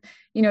because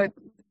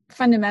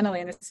fundamentally,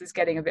 and this is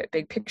getting a bit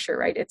big picture,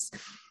 right?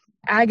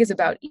 Ag is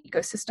about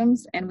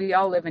ecosystems, and we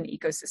all live in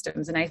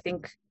ecosystems, and I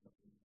think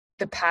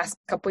the past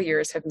couple of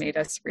years have made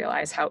us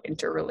realize how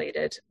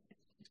interrelated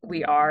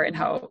we are and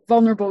how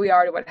vulnerable we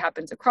are to what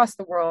happens across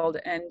the world.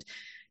 And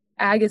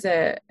ag is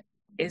a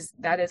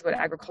that is what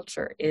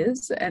agriculture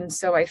is. And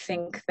so I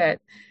think that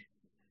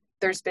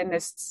there's been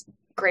this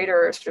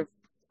greater sort of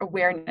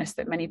awareness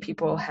that many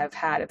people have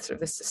had of sort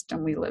of the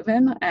system we live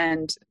in,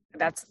 and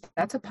that's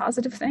a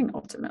positive thing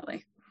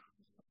ultimately.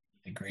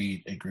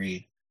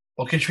 Agreed.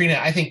 Well, Katrina,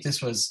 I think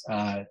this was,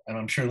 and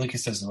I'm sure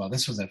Lucas does as well,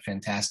 this was a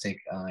fantastic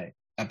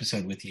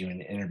episode with you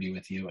and interview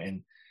with you.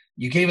 And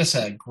you gave us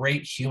a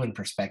great human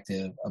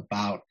perspective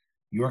about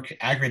your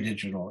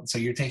agridigital. And so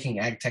you're taking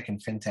ag tech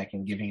and fintech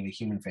and giving it a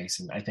human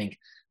face. And I think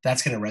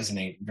that's going to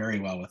resonate very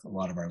well with a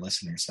lot of our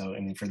listeners. So, I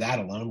mean, for that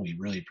alone, we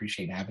really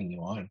appreciate having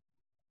you on.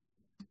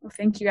 Well,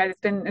 thank you guys.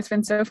 It's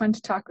been so fun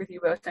to talk with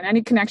you both, and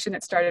any connection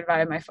that started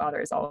via my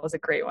father is always a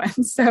great one.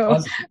 So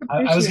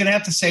I was going to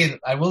have to say,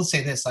 I will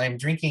say this, I am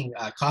drinking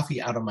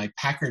coffee out of my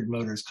Packard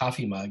Motors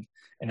coffee mug.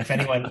 And if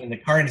anyone in the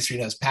car industry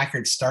knows,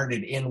 Packard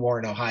started in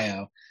Warren,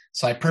 Ohio.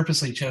 So I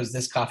purposely chose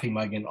this coffee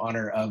mug in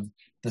honor of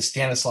the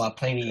Stanislaw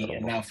Planey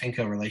and now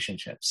Finco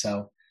relationship.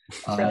 So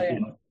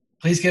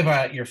please give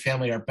your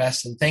family our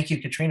best. And thank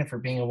you, Katrina, for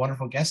being a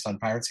wonderful guest on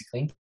Pirates of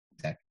Clean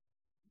Tech.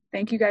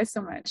 Thank you guys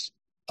so much.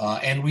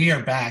 And we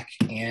are back.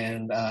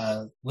 And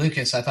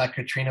Lucas, I thought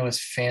Katrina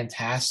was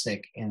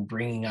fantastic in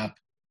bringing up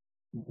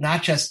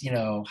not just,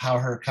 how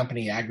her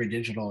company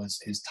AgriDigital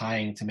is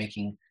tying to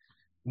making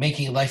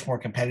life more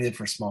competitive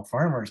for small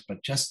farmers,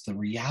 but just the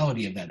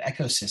reality of that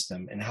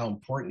ecosystem and how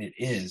important it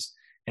is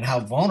and how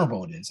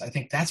vulnerable it is. I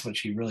think that's what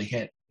she really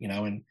hit,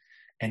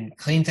 and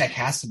clean tech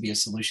has to be a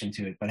solution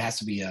to it, but it has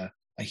to be a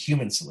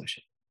human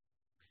solution.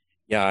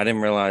 Yeah, I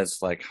didn't realize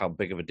how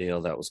big of a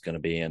deal that was going to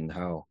be, and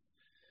how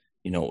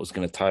it was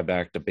going to tie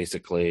back to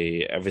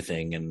basically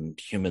everything in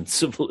human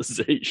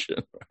civilization,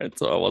 right?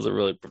 So I wasn't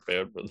really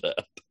prepared for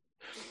that.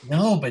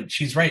 No, but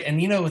she's right.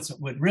 And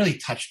what really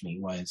touched me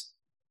was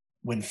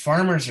when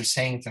farmers are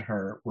saying to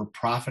her, we're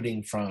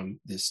profiting from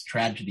this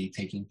tragedy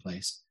taking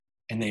place,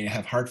 and they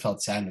have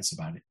heartfelt sadness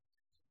about it.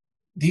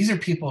 These are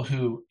people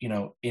who,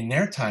 in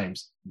their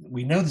times,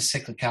 we know the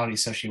cyclicality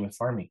associated with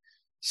farming.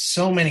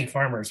 So many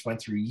farmers went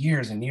through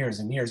years and years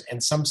and years,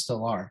 and some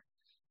still are,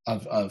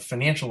 of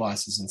financial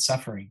losses and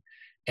suffering.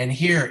 And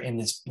here in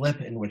this blip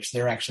in which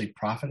they're actually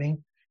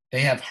profiting, they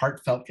have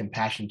heartfelt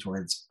compassion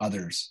towards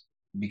others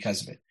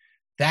because of it.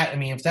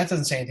 If that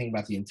doesn't say anything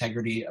about the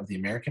integrity of the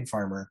American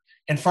farmer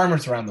and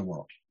farmers around the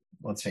world,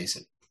 let's face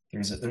it,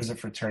 there's a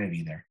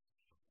fraternity there.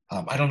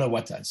 I don't know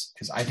what does,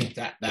 because I think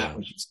that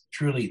was just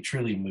truly,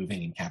 truly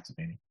moving and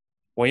captivating.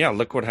 Well, yeah,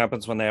 look what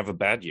happens when they have a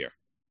bad year,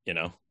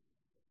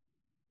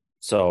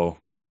 So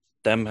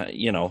them,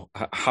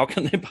 how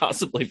can they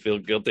possibly feel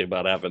guilty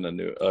about having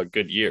a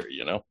good year,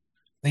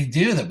 They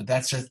do that, but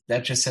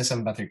that just says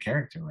something about their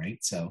character, right?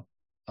 So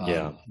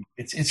yeah,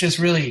 it's just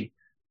really,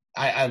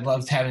 I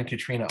loved having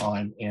Katrina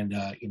on, and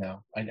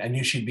I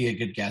knew she'd be a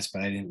good guest,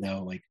 but I didn't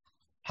know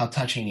how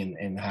touching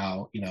and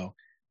how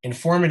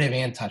informative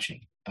and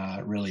touching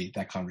really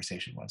that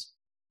conversation was.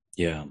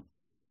 Yeah.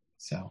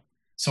 So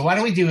why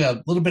don't we do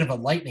a little bit of a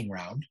lightning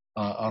round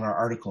on our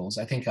articles?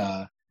 I think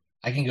I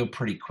can go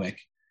pretty quick.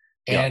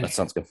 And yeah, that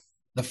sounds good.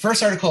 The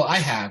first article I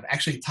have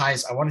actually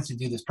ties. I wanted to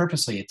do this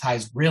purposely. It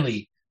ties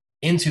really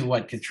into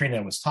what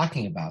Katrina was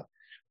talking about.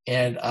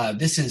 And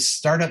this is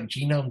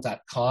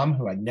startupgenome.com,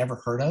 who I'd never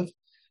heard of.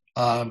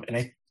 And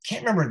I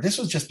can't remember, this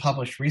was just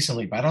published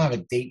recently, but I don't have a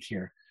date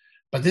here.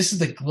 But this is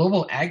the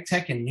Global Ag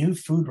Tech and New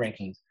Food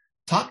Rankings,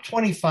 top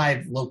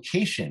 25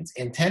 locations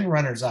and 10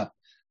 runners up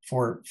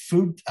for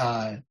food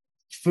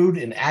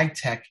and ag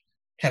tech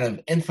kind of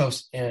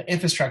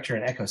infrastructure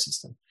and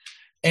ecosystem.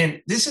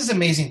 And this is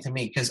amazing to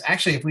me because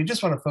actually, if we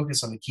just want to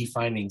focus on the key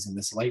findings in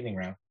this lightning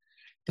round,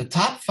 the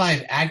top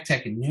 5 ag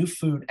tech and new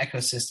food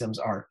ecosystems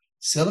are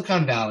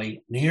Silicon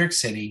Valley, New York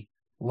City,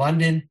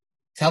 London,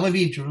 Tel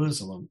Aviv,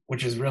 Jerusalem,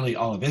 which is really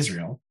all of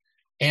Israel,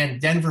 and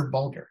Denver,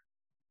 Boulder.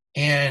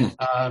 And,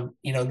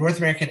 North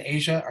America and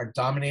Asia are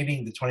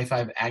dominating the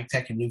 25 ag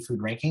tech and new food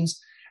rankings.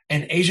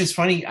 And Asia's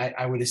funny.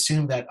 I would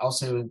assume that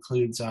also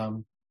includes,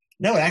 no,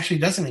 it actually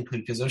doesn't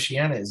include, because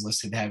Oceania is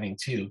listed having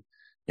 2.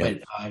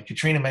 Yep. But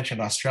Katrina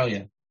mentioned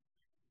Australia.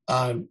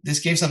 This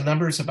gave some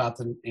numbers about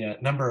the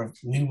number of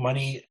new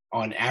money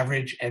on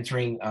average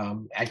entering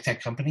ag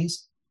tech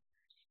companies.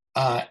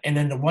 And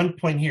then the one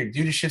point here,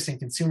 due to shifts in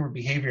consumer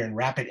behavior and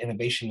rapid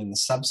innovation in the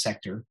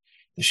subsector,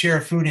 the share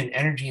of food and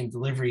energy and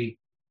delivery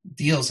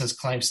deals has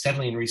climbed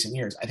steadily in recent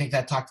years. I think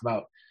that talked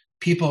about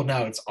people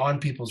now, it's on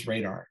people's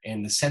radar,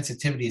 and the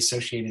sensitivity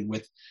associated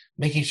with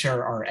making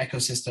sure our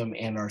ecosystem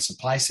and our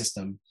supply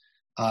system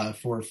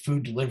for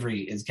food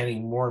delivery is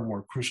getting more and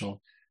more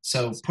crucial.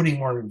 So putting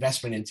more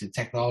investment into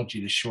technology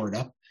to shore it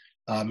up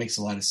makes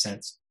a lot of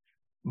sense.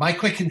 My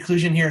quick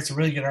conclusion here, it's a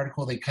really good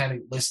article. They kind of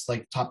list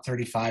top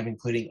 35,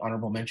 including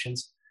honorable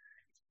mentions.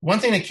 One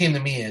thing that came to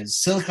me is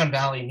Silicon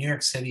Valley, New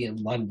York City,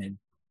 and London.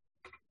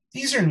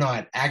 These are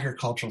not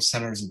agricultural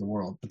centers of the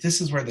world, but this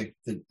is where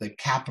the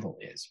capital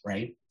is,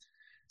 right?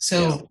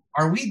 So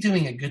Are we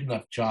doing a good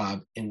enough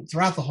job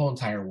throughout the whole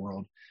entire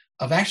world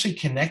of actually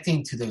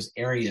connecting to those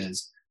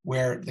areas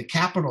where the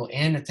capital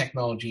and the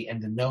technology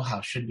and the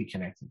know-how should be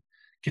connected?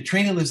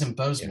 Katrina lives in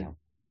Bozeman. Yeah.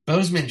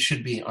 Bozeman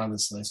should be on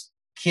this list.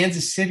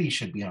 Kansas City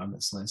should be on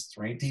this list,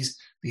 right?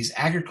 These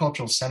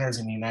agricultural centers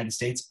in the United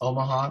States,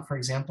 Omaha, for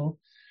example.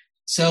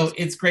 So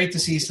it's great to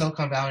see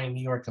Silicon Valley,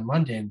 New York, and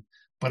London,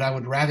 but I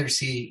would rather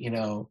see,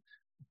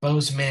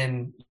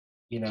 Bozeman,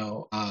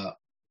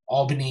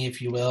 Albany,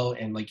 if you will,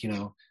 and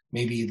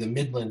maybe the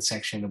Midland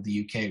section of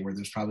the UK where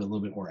there's probably a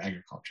little bit more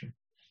agriculture.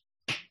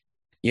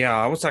 Yeah,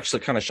 I was actually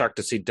kind of shocked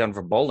to see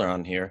Denver Boulder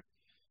on here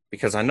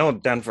because I know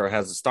Denver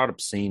has a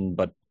startup scene,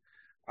 but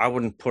I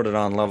wouldn't put it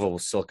on level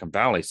with Silicon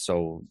Valley.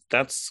 So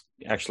that's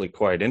actually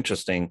quite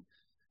interesting,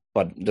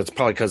 but that's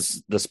probably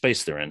because the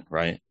space they're in,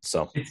 right?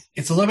 So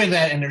it's a little bit of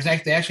that. And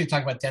they actually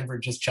talk about Denver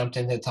just jumped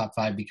into the top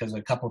 5 because of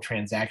a couple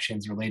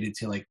transactions related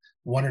to like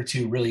 1 or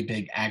 2 really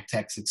big ag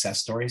tech success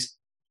stories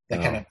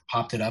that kind of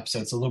popped it up. So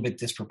it's a little bit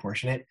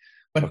disproportionate.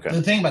 But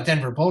the thing about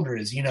Denver Boulder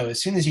is,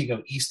 as soon as you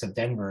go east of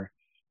Denver,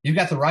 you've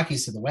got the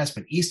Rockies to the west,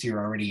 but east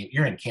you're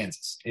in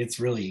Kansas. It's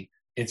really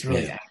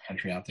ag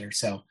country out there.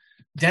 So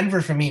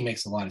Denver for me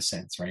makes a lot of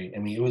sense, right? I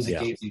mean, it was a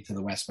gateway to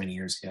the west many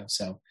years ago.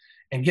 So,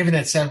 and given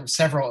that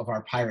several of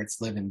our pirates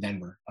live in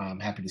Denver, I'm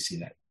happy to see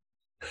that.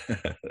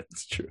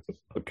 That's true.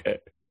 Okay.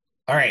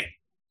 All right.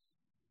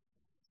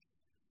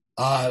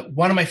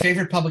 One of my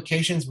favorite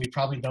publications we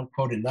probably don't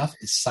quote enough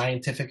is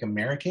Scientific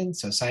American.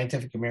 So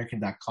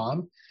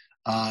scientificamerican.com.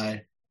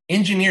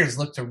 Engineers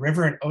look to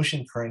river and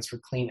ocean currents for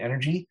clean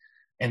energy.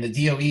 And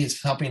the DOE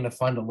is helping to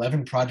fund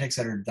 11 projects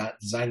that are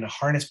designed to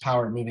harness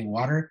power in moving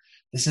water.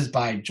 This is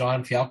by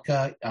John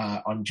Fialka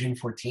on June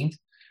 14th.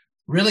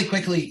 Really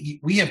quickly,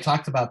 we have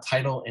talked about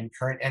tidal and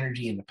current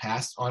energy in the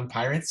past on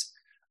Pirates.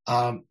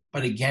 But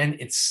again,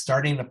 it's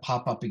starting to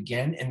pop up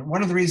again. And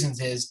one of the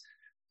reasons is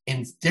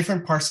in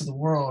different parts of the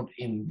world,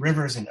 in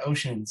rivers and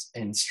oceans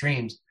and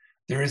streams,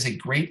 there is a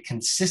great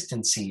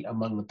consistency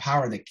among the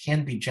power that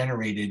can be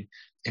generated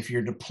if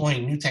you're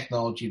deploying new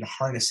technology to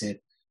harness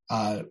it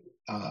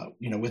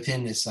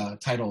within this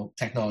tidal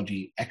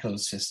technology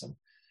ecosystem.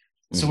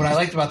 So what I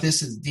liked about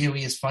this is DOE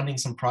is funding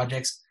some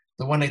projects.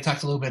 The one they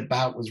talked a little bit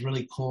about was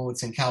really cool.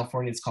 It's in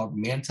California. It's called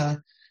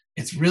Manta.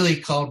 It's really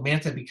called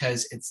Manta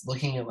because it's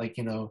looking at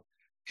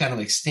kind of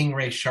like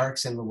stingray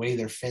sharks and the way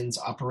their fins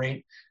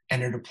operate.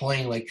 And they're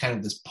deploying like kind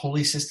of this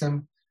pulley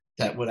system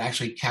that would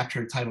actually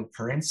capture tidal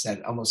currents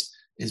that almost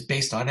is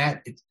based on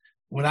that.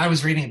 When I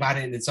was reading about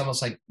it, it's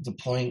almost like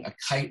deploying a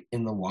kite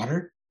in the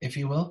water, if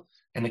you will.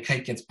 And the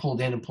kite gets pulled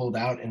in and pulled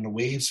out, and the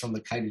waves from the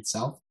kite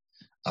itself,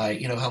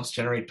 helps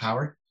generate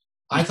power.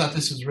 I thought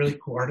this was a really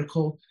cool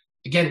article.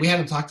 Again, we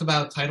haven't talked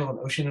about tidal and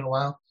ocean in a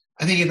while.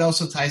 I think it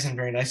also ties in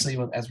very nicely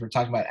as we're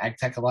talking about ag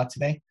tech a lot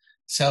today.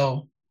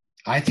 So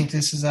I think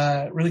this is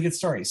a really good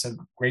story. So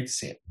great to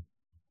see it.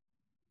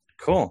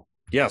 Cool.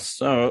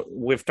 Yes.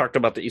 We've talked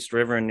about the East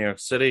River in New York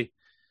City,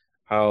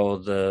 how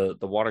the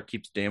water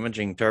keeps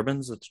damaging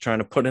turbines it's trying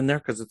to put in there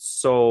because it's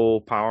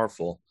so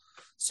powerful.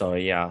 So,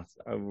 yeah,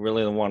 I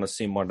really want to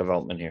see more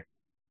development here.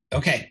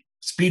 Okay,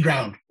 speed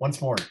round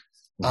once more.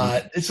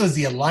 This was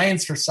the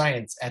Alliance for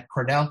Science at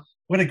Cornell.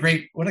 What a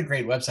great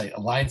website,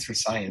 Alliance for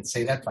Science.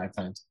 Say that 5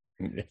 times.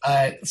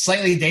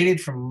 Slightly dated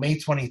from May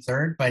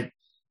 23rd, but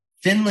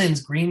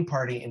Finland's Green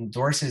Party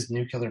endorses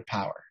nuclear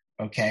power,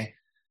 okay?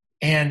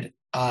 And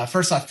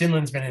first off,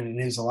 Finland's been in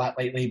the news a lot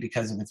lately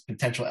because of its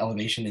potential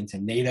elevation into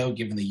NATO,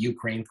 given the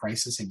Ukraine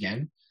crisis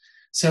again.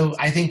 So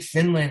I think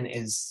Finland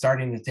is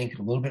starting to think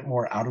a little bit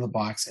more out of the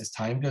box as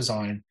time goes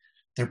on.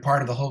 They're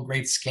part of the whole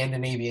great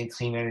Scandinavian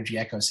clean energy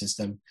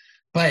ecosystem.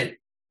 But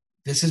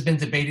this has been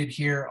debated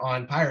here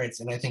on Pirates,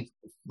 and I think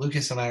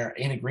Lucas and I are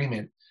in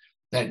agreement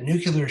that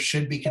nuclear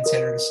should be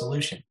considered a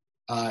solution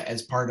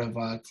as part of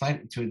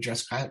climate to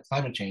address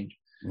climate change.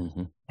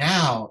 Mm-hmm.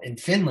 Now, in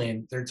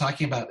Finland, they're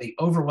talking about they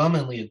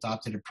overwhelmingly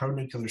adopted a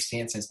pro-nuclear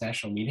stance as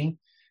national meeting.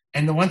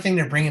 And the one thing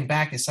they're bringing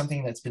back is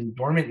something that's been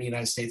dormant in the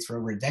United States for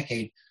over a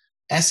decade,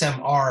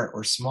 SMR,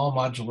 or small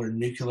modular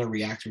nuclear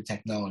reactor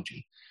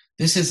technology.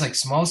 This is like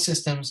small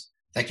systems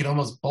that can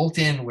almost bolt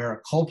in where a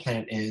coal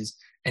plant is,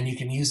 and you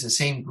can use the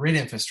same grid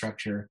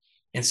infrastructure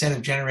instead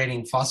of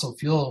generating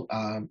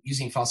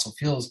using fossil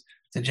fuels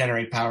to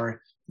generate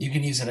power. You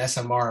can use an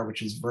SMR,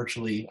 which is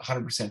virtually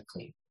 100%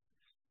 clean.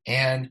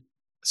 And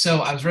so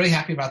I was really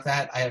happy about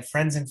that. I have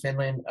friends in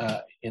Finland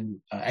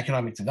in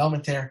economic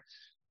development there.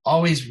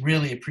 Always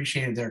really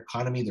appreciated their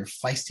economy, their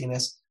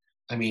feistiness.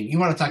 I mean, you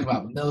want to talk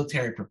about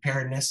military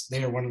preparedness.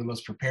 They are one of the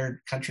most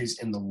prepared countries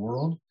in the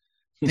world.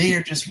 They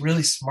are just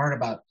really smart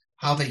about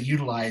how they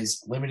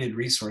utilize limited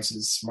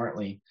resources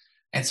smartly.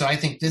 And so I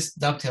think this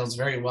dovetails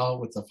very well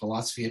with the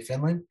philosophy of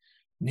Finland.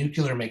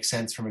 Nuclear makes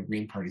sense from a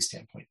Green Party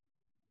standpoint.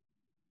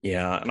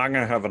 Yeah, and I'm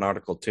going to have an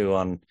article too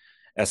on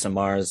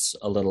SMRs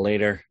a little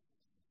later.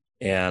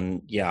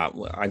 And yeah,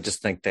 I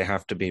just think they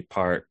have to be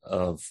part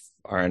of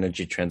our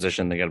energy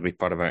transition. They got to be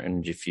part of our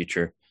energy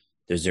future.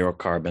 They're zero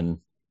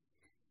carbon.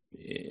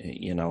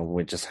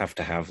 We just have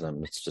to have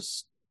them. It's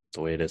just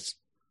the way it is.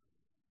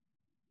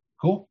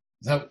 Cool.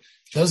 So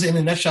those in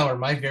a nutshell are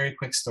my very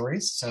quick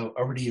stories. So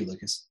over to you,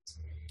 Lucas.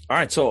 All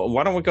right. So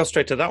why don't we go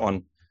straight to that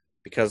one?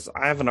 Because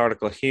I have an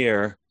article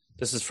here.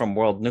 This is from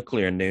World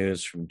Nuclear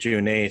News from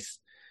June 8th.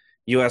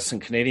 U.S.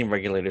 and Canadian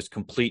regulators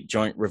complete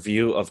joint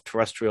review of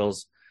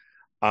terrestrial's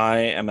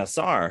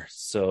IMSR.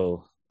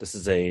 So this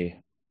is a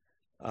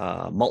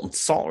molten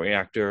salt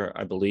reactor,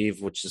 I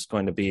believe, which is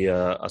going to be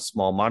a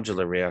small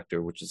modular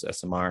reactor, which is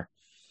SMR.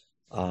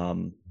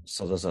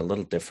 So those are a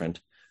little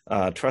different.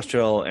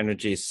 Terrestrial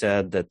Energy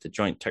said that the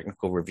joint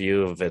technical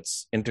review of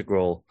its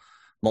integral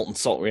molten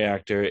salt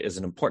reactor is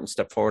an important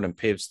step forward and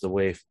paves the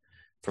way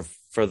for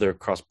further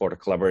cross-border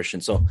collaboration.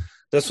 So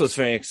this was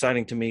very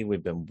exciting to me.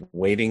 We've been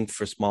waiting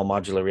for small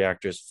modular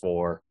reactors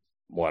for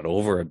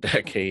over a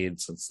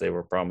decade since they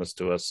were promised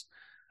to us.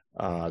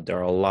 There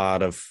are a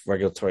lot of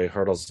regulatory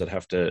hurdles that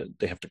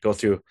they have to go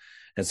through,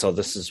 and so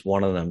this is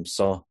one of them.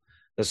 So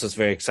this is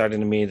very exciting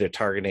to me. They're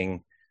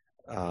targeting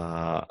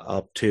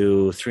up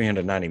to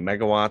 390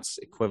 megawatts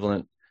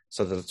equivalent.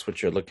 So that's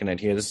what you're looking at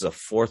here. This is a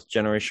fourth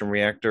generation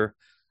reactor.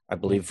 I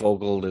believe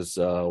Vogtle is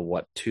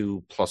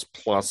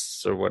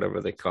 2++ or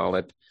whatever they call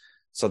it.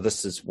 So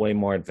this is way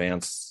more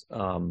advanced.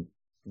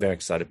 Very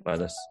excited by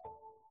this.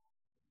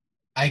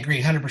 I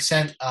agree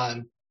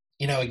 100%.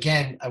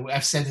 Again,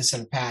 I've said this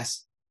in the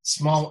past,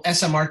 small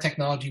SMR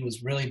technology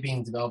was really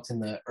being developed in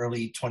the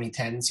early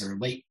 2010s or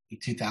late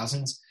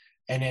 2000s.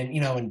 And then,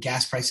 when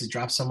gas prices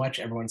dropped so much,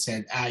 everyone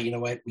said, you know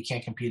what, we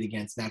can't compete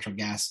against natural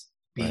gas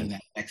being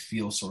that next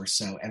fuel source,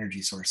 so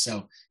energy source.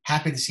 So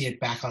happy to see it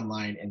back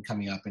online and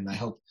coming up. And I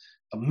hope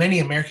many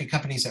American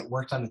companies that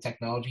worked on the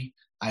technology,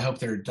 I hope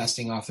they're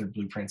dusting off their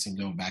blueprints and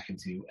going back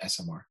into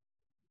SMR.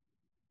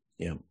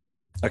 Yeah.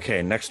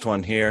 Okay, next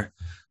one here.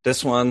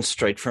 This one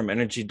straight from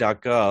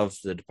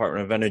energy.gov, the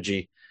Department of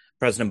Energy.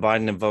 President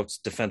Biden invokes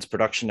Defense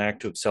Production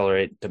Act to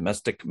accelerate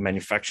domestic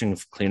manufacturing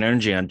of clean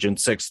energy on June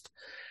 6th.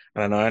 I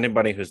don't know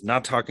anybody who's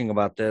not talking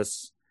about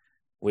this.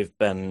 We've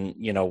been,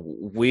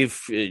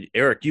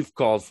 Eric, you've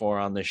called for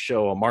on this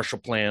show a Marshall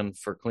Plan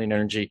for clean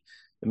energy.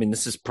 I mean,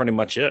 this is pretty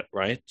much it,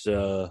 right?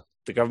 The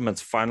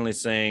government's finally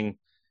saying,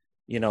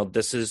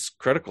 this is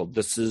critical.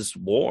 This is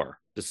war.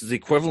 This is the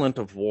equivalent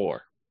of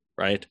war,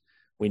 right?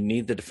 We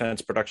need the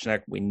Defense Production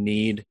Act. We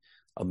need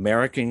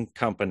American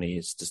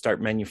companies to start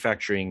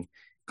manufacturing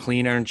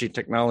clean energy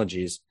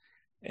technologies.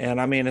 And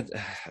I mean,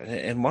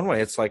 in one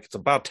way, it's like, it's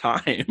about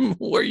time.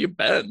 Where you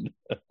been?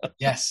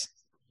 Yes.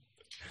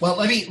 Well,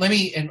 let me,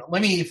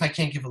 if I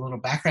can't give a little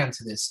background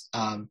to this.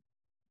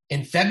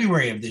 In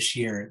February of this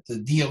year, the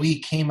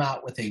DOE came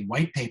out with a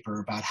white paper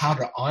about how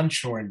to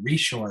onshore and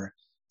reshore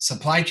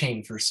supply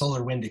chain for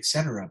solar, wind, et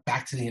cetera,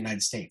 back to the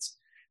United States.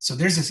 So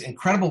there's this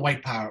incredible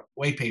white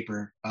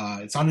paper.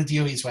 It's on the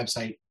DOE's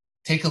website.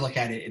 Take a look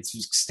at it. It's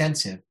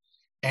extensive.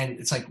 And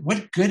it's like,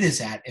 what good is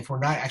that if we're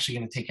not actually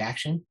going to take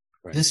action?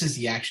 Right. This is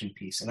the action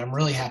piece, and I'm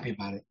really happy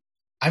about it.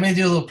 I'm going to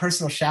do a little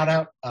personal shout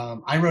out.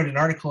 I wrote an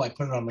article. I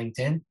put it on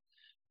LinkedIn.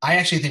 I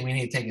actually think we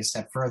need to take it a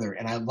step further,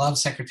 and I love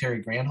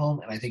Secretary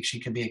Granholm, and I think she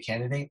could be a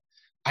candidate.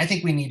 I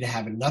think we need to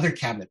have another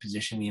cabinet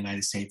position in the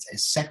United States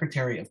as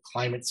Secretary of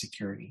Climate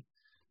Security.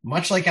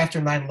 Much like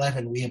after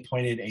 9/11, we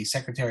appointed a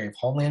Secretary of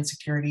Homeland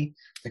Security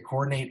to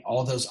coordinate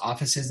all those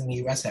offices in the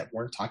U.S. that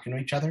weren't talking to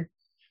each other.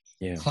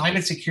 Yeah.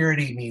 Climate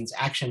security means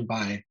action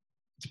by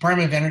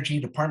Department of Energy,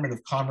 Department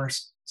of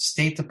Commerce,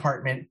 State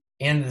Department,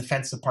 and the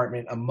Defense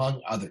Department,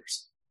 among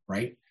others,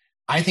 right?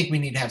 I think we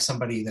need to have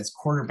somebody that's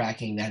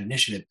quarterbacking that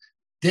initiative.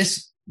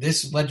 This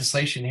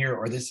legislation here,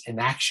 or this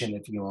inaction,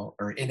 if you will,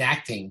 or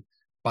enacting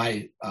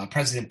by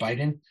President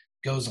Biden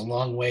goes a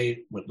long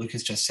way, what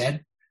Lucas just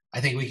said.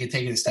 I think we could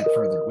take it a step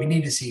further. We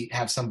need to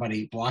have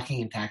somebody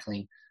blocking and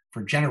tackling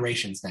for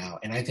generations now.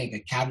 And I think a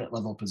cabinet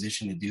level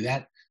position to do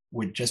that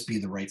would just be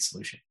the right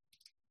solution.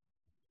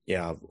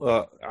 Yeah,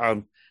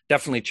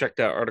 definitely check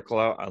that article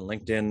out on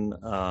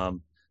LinkedIn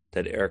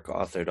that Eric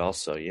authored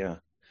also. Yeah.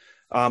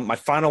 My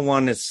final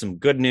one is some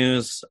good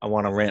news. I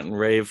want to rant and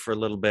rave for a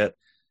little bit.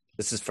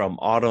 This is from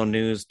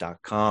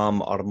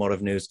autonews.com,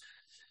 automotive news.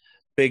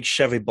 Big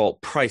Chevy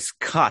Bolt price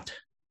cut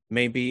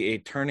may be a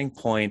turning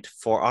point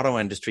for auto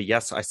industry.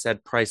 Yes, I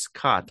said price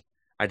cut.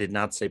 I did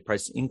not say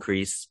price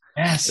increase.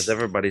 Yes. As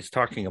everybody's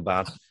talking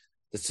about.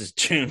 This is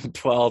June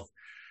 12th.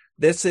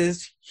 This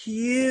is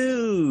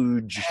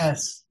huge.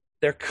 Yes.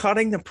 They're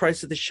cutting the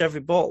price of the Chevy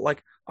Bolt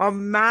like a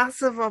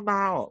massive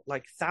amount,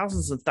 like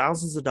thousands and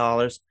thousands of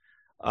dollars.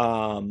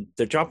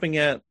 They're dropping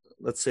it,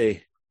 let's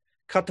see,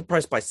 cut the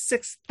price by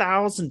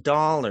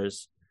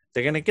 $6,000.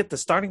 They're going to get the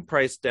starting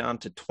price down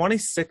to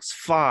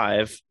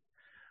 $26,500,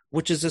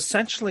 which is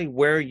essentially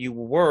where you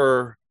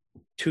were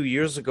 2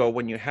 years ago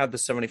when you had the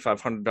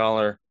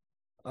 $7,500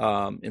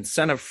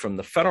 incentive from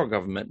the federal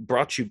government,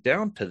 brought you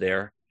down to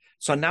there.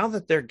 So now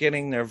that they're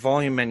getting their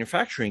volume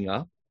manufacturing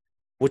up,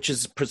 which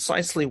is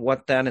precisely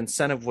what that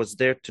incentive was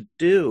there to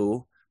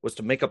do, was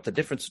to make up the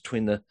difference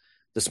between the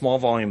small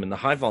volume and the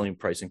high volume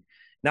pricing.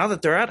 Now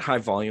that they're at high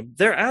volume,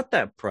 they're at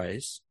that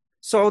price.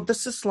 So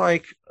this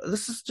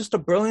is just a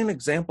brilliant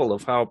example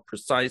of how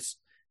precise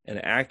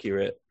and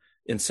accurate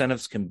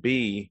incentives can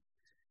be,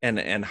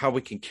 and how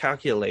we can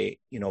calculate,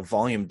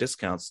 volume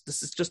discounts.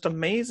 This is just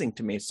amazing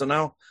to me. So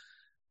now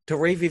to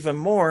rave even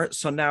more,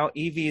 so now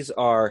EVs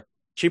are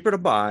cheaper to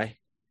buy,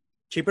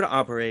 cheaper to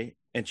operate,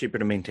 and cheaper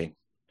to maintain.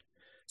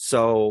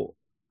 So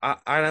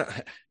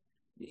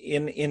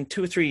in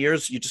 2 or 3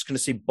 years, you're just going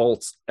to see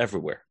bolts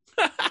everywhere.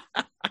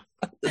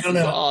 I don't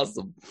know.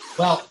 Awesome.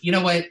 Well, you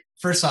know what?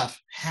 First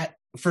off,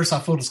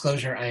 full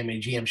disclosure, I am a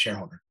GM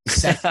shareholder.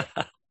 Second,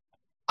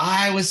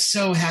 I was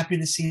so happy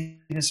to see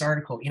this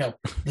article. You know,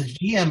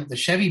 the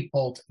Chevy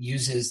Bolt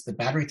uses the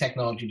battery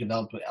technology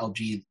developed with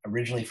LG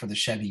originally for the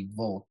Chevy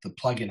Volt, the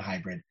plug-in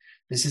hybrid.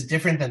 This is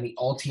different than the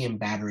Ultium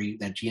battery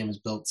that GM has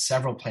built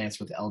several plants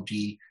with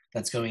LG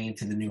that's going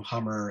into the new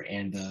Hummer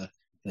and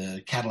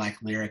the Cadillac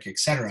Lyriq,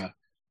 etc.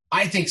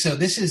 I think so.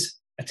 This is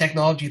a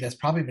technology that's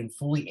probably been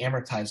fully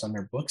amortized on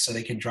their books so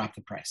they can drop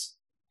the price.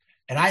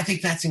 And I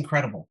think that's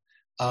incredible.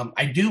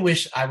 I do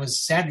wish, I was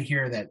sad to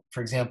hear that,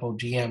 for example,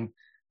 GM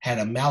had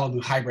a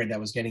Malibu hybrid that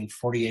was getting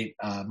 48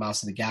 miles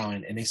to the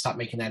gallon, and they stopped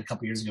making that a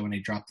couple years ago when they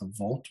dropped the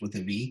Volt with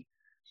the V.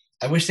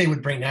 I wish they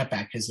would bring that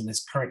back because in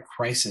this current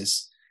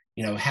crisis,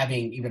 you know,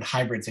 having even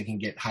hybrids that can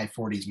get high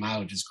 40s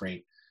mileage is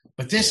great.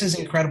 But this is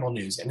incredible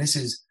news, and this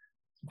is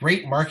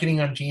great marketing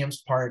on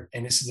GM's part,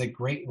 and this is a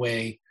great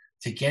way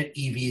to get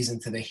EVs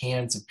into the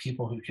hands of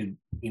people who could,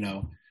 you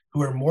know,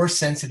 who are more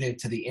sensitive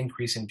to the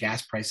increase in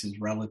gas prices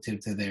relative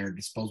to their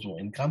disposable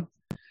income.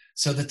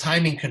 So the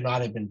timing could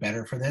not have been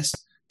better for this.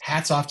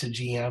 Hats off to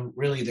GM,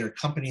 really their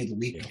company of the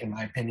week, in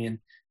my opinion.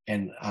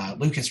 And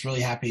Lucas,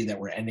 really happy that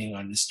we're ending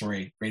on this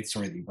story. Great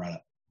story that you brought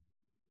up.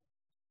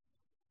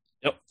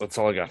 Yep, that's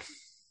all I got.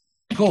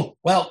 Cool.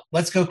 Well,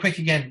 let's go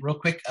real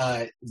quick.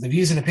 The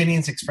views and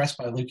opinions expressed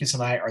by Lucas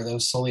and I are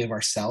those solely of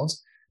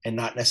ourselves and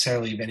not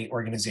necessarily of any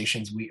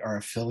organizations we are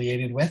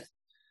affiliated with.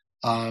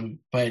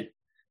 But,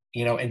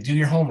 you know, and do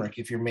your homework.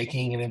 If you're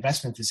making an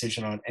investment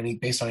decision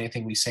based on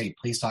anything we say,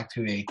 please talk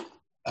to a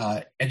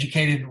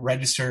educated,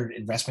 registered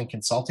investment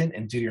consultant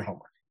and do your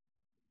homework.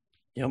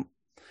 Yep.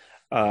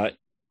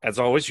 As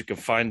always, you can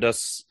find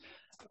us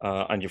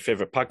on your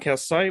favorite podcast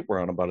site.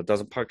 We're on about a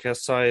dozen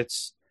podcast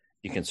sites.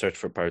 You can search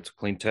for Pirates of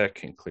Clean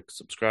Tech and click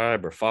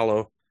subscribe or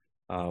follow,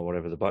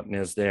 whatever the button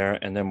is there.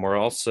 And then we're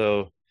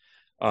also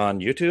on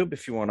YouTube.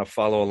 If you want to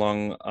follow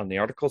along on the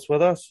articles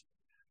with us,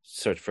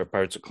 search for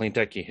Pirates of Clean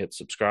Tech. You hit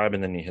subscribe,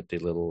 and then you hit the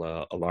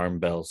little alarm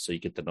bell so you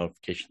get the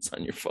notifications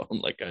on your phone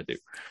like I do.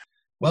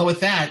 Well,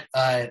 with that,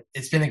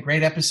 it's been a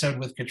great episode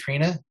with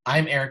Katrina.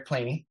 I'm Eric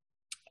Planey.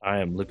 I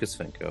am Lucas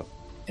Finko.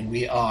 And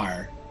we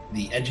are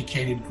the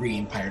educated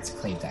green Pirates of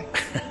Clean Tech.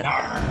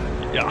 Yarr.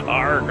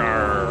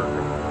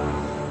 Yarr.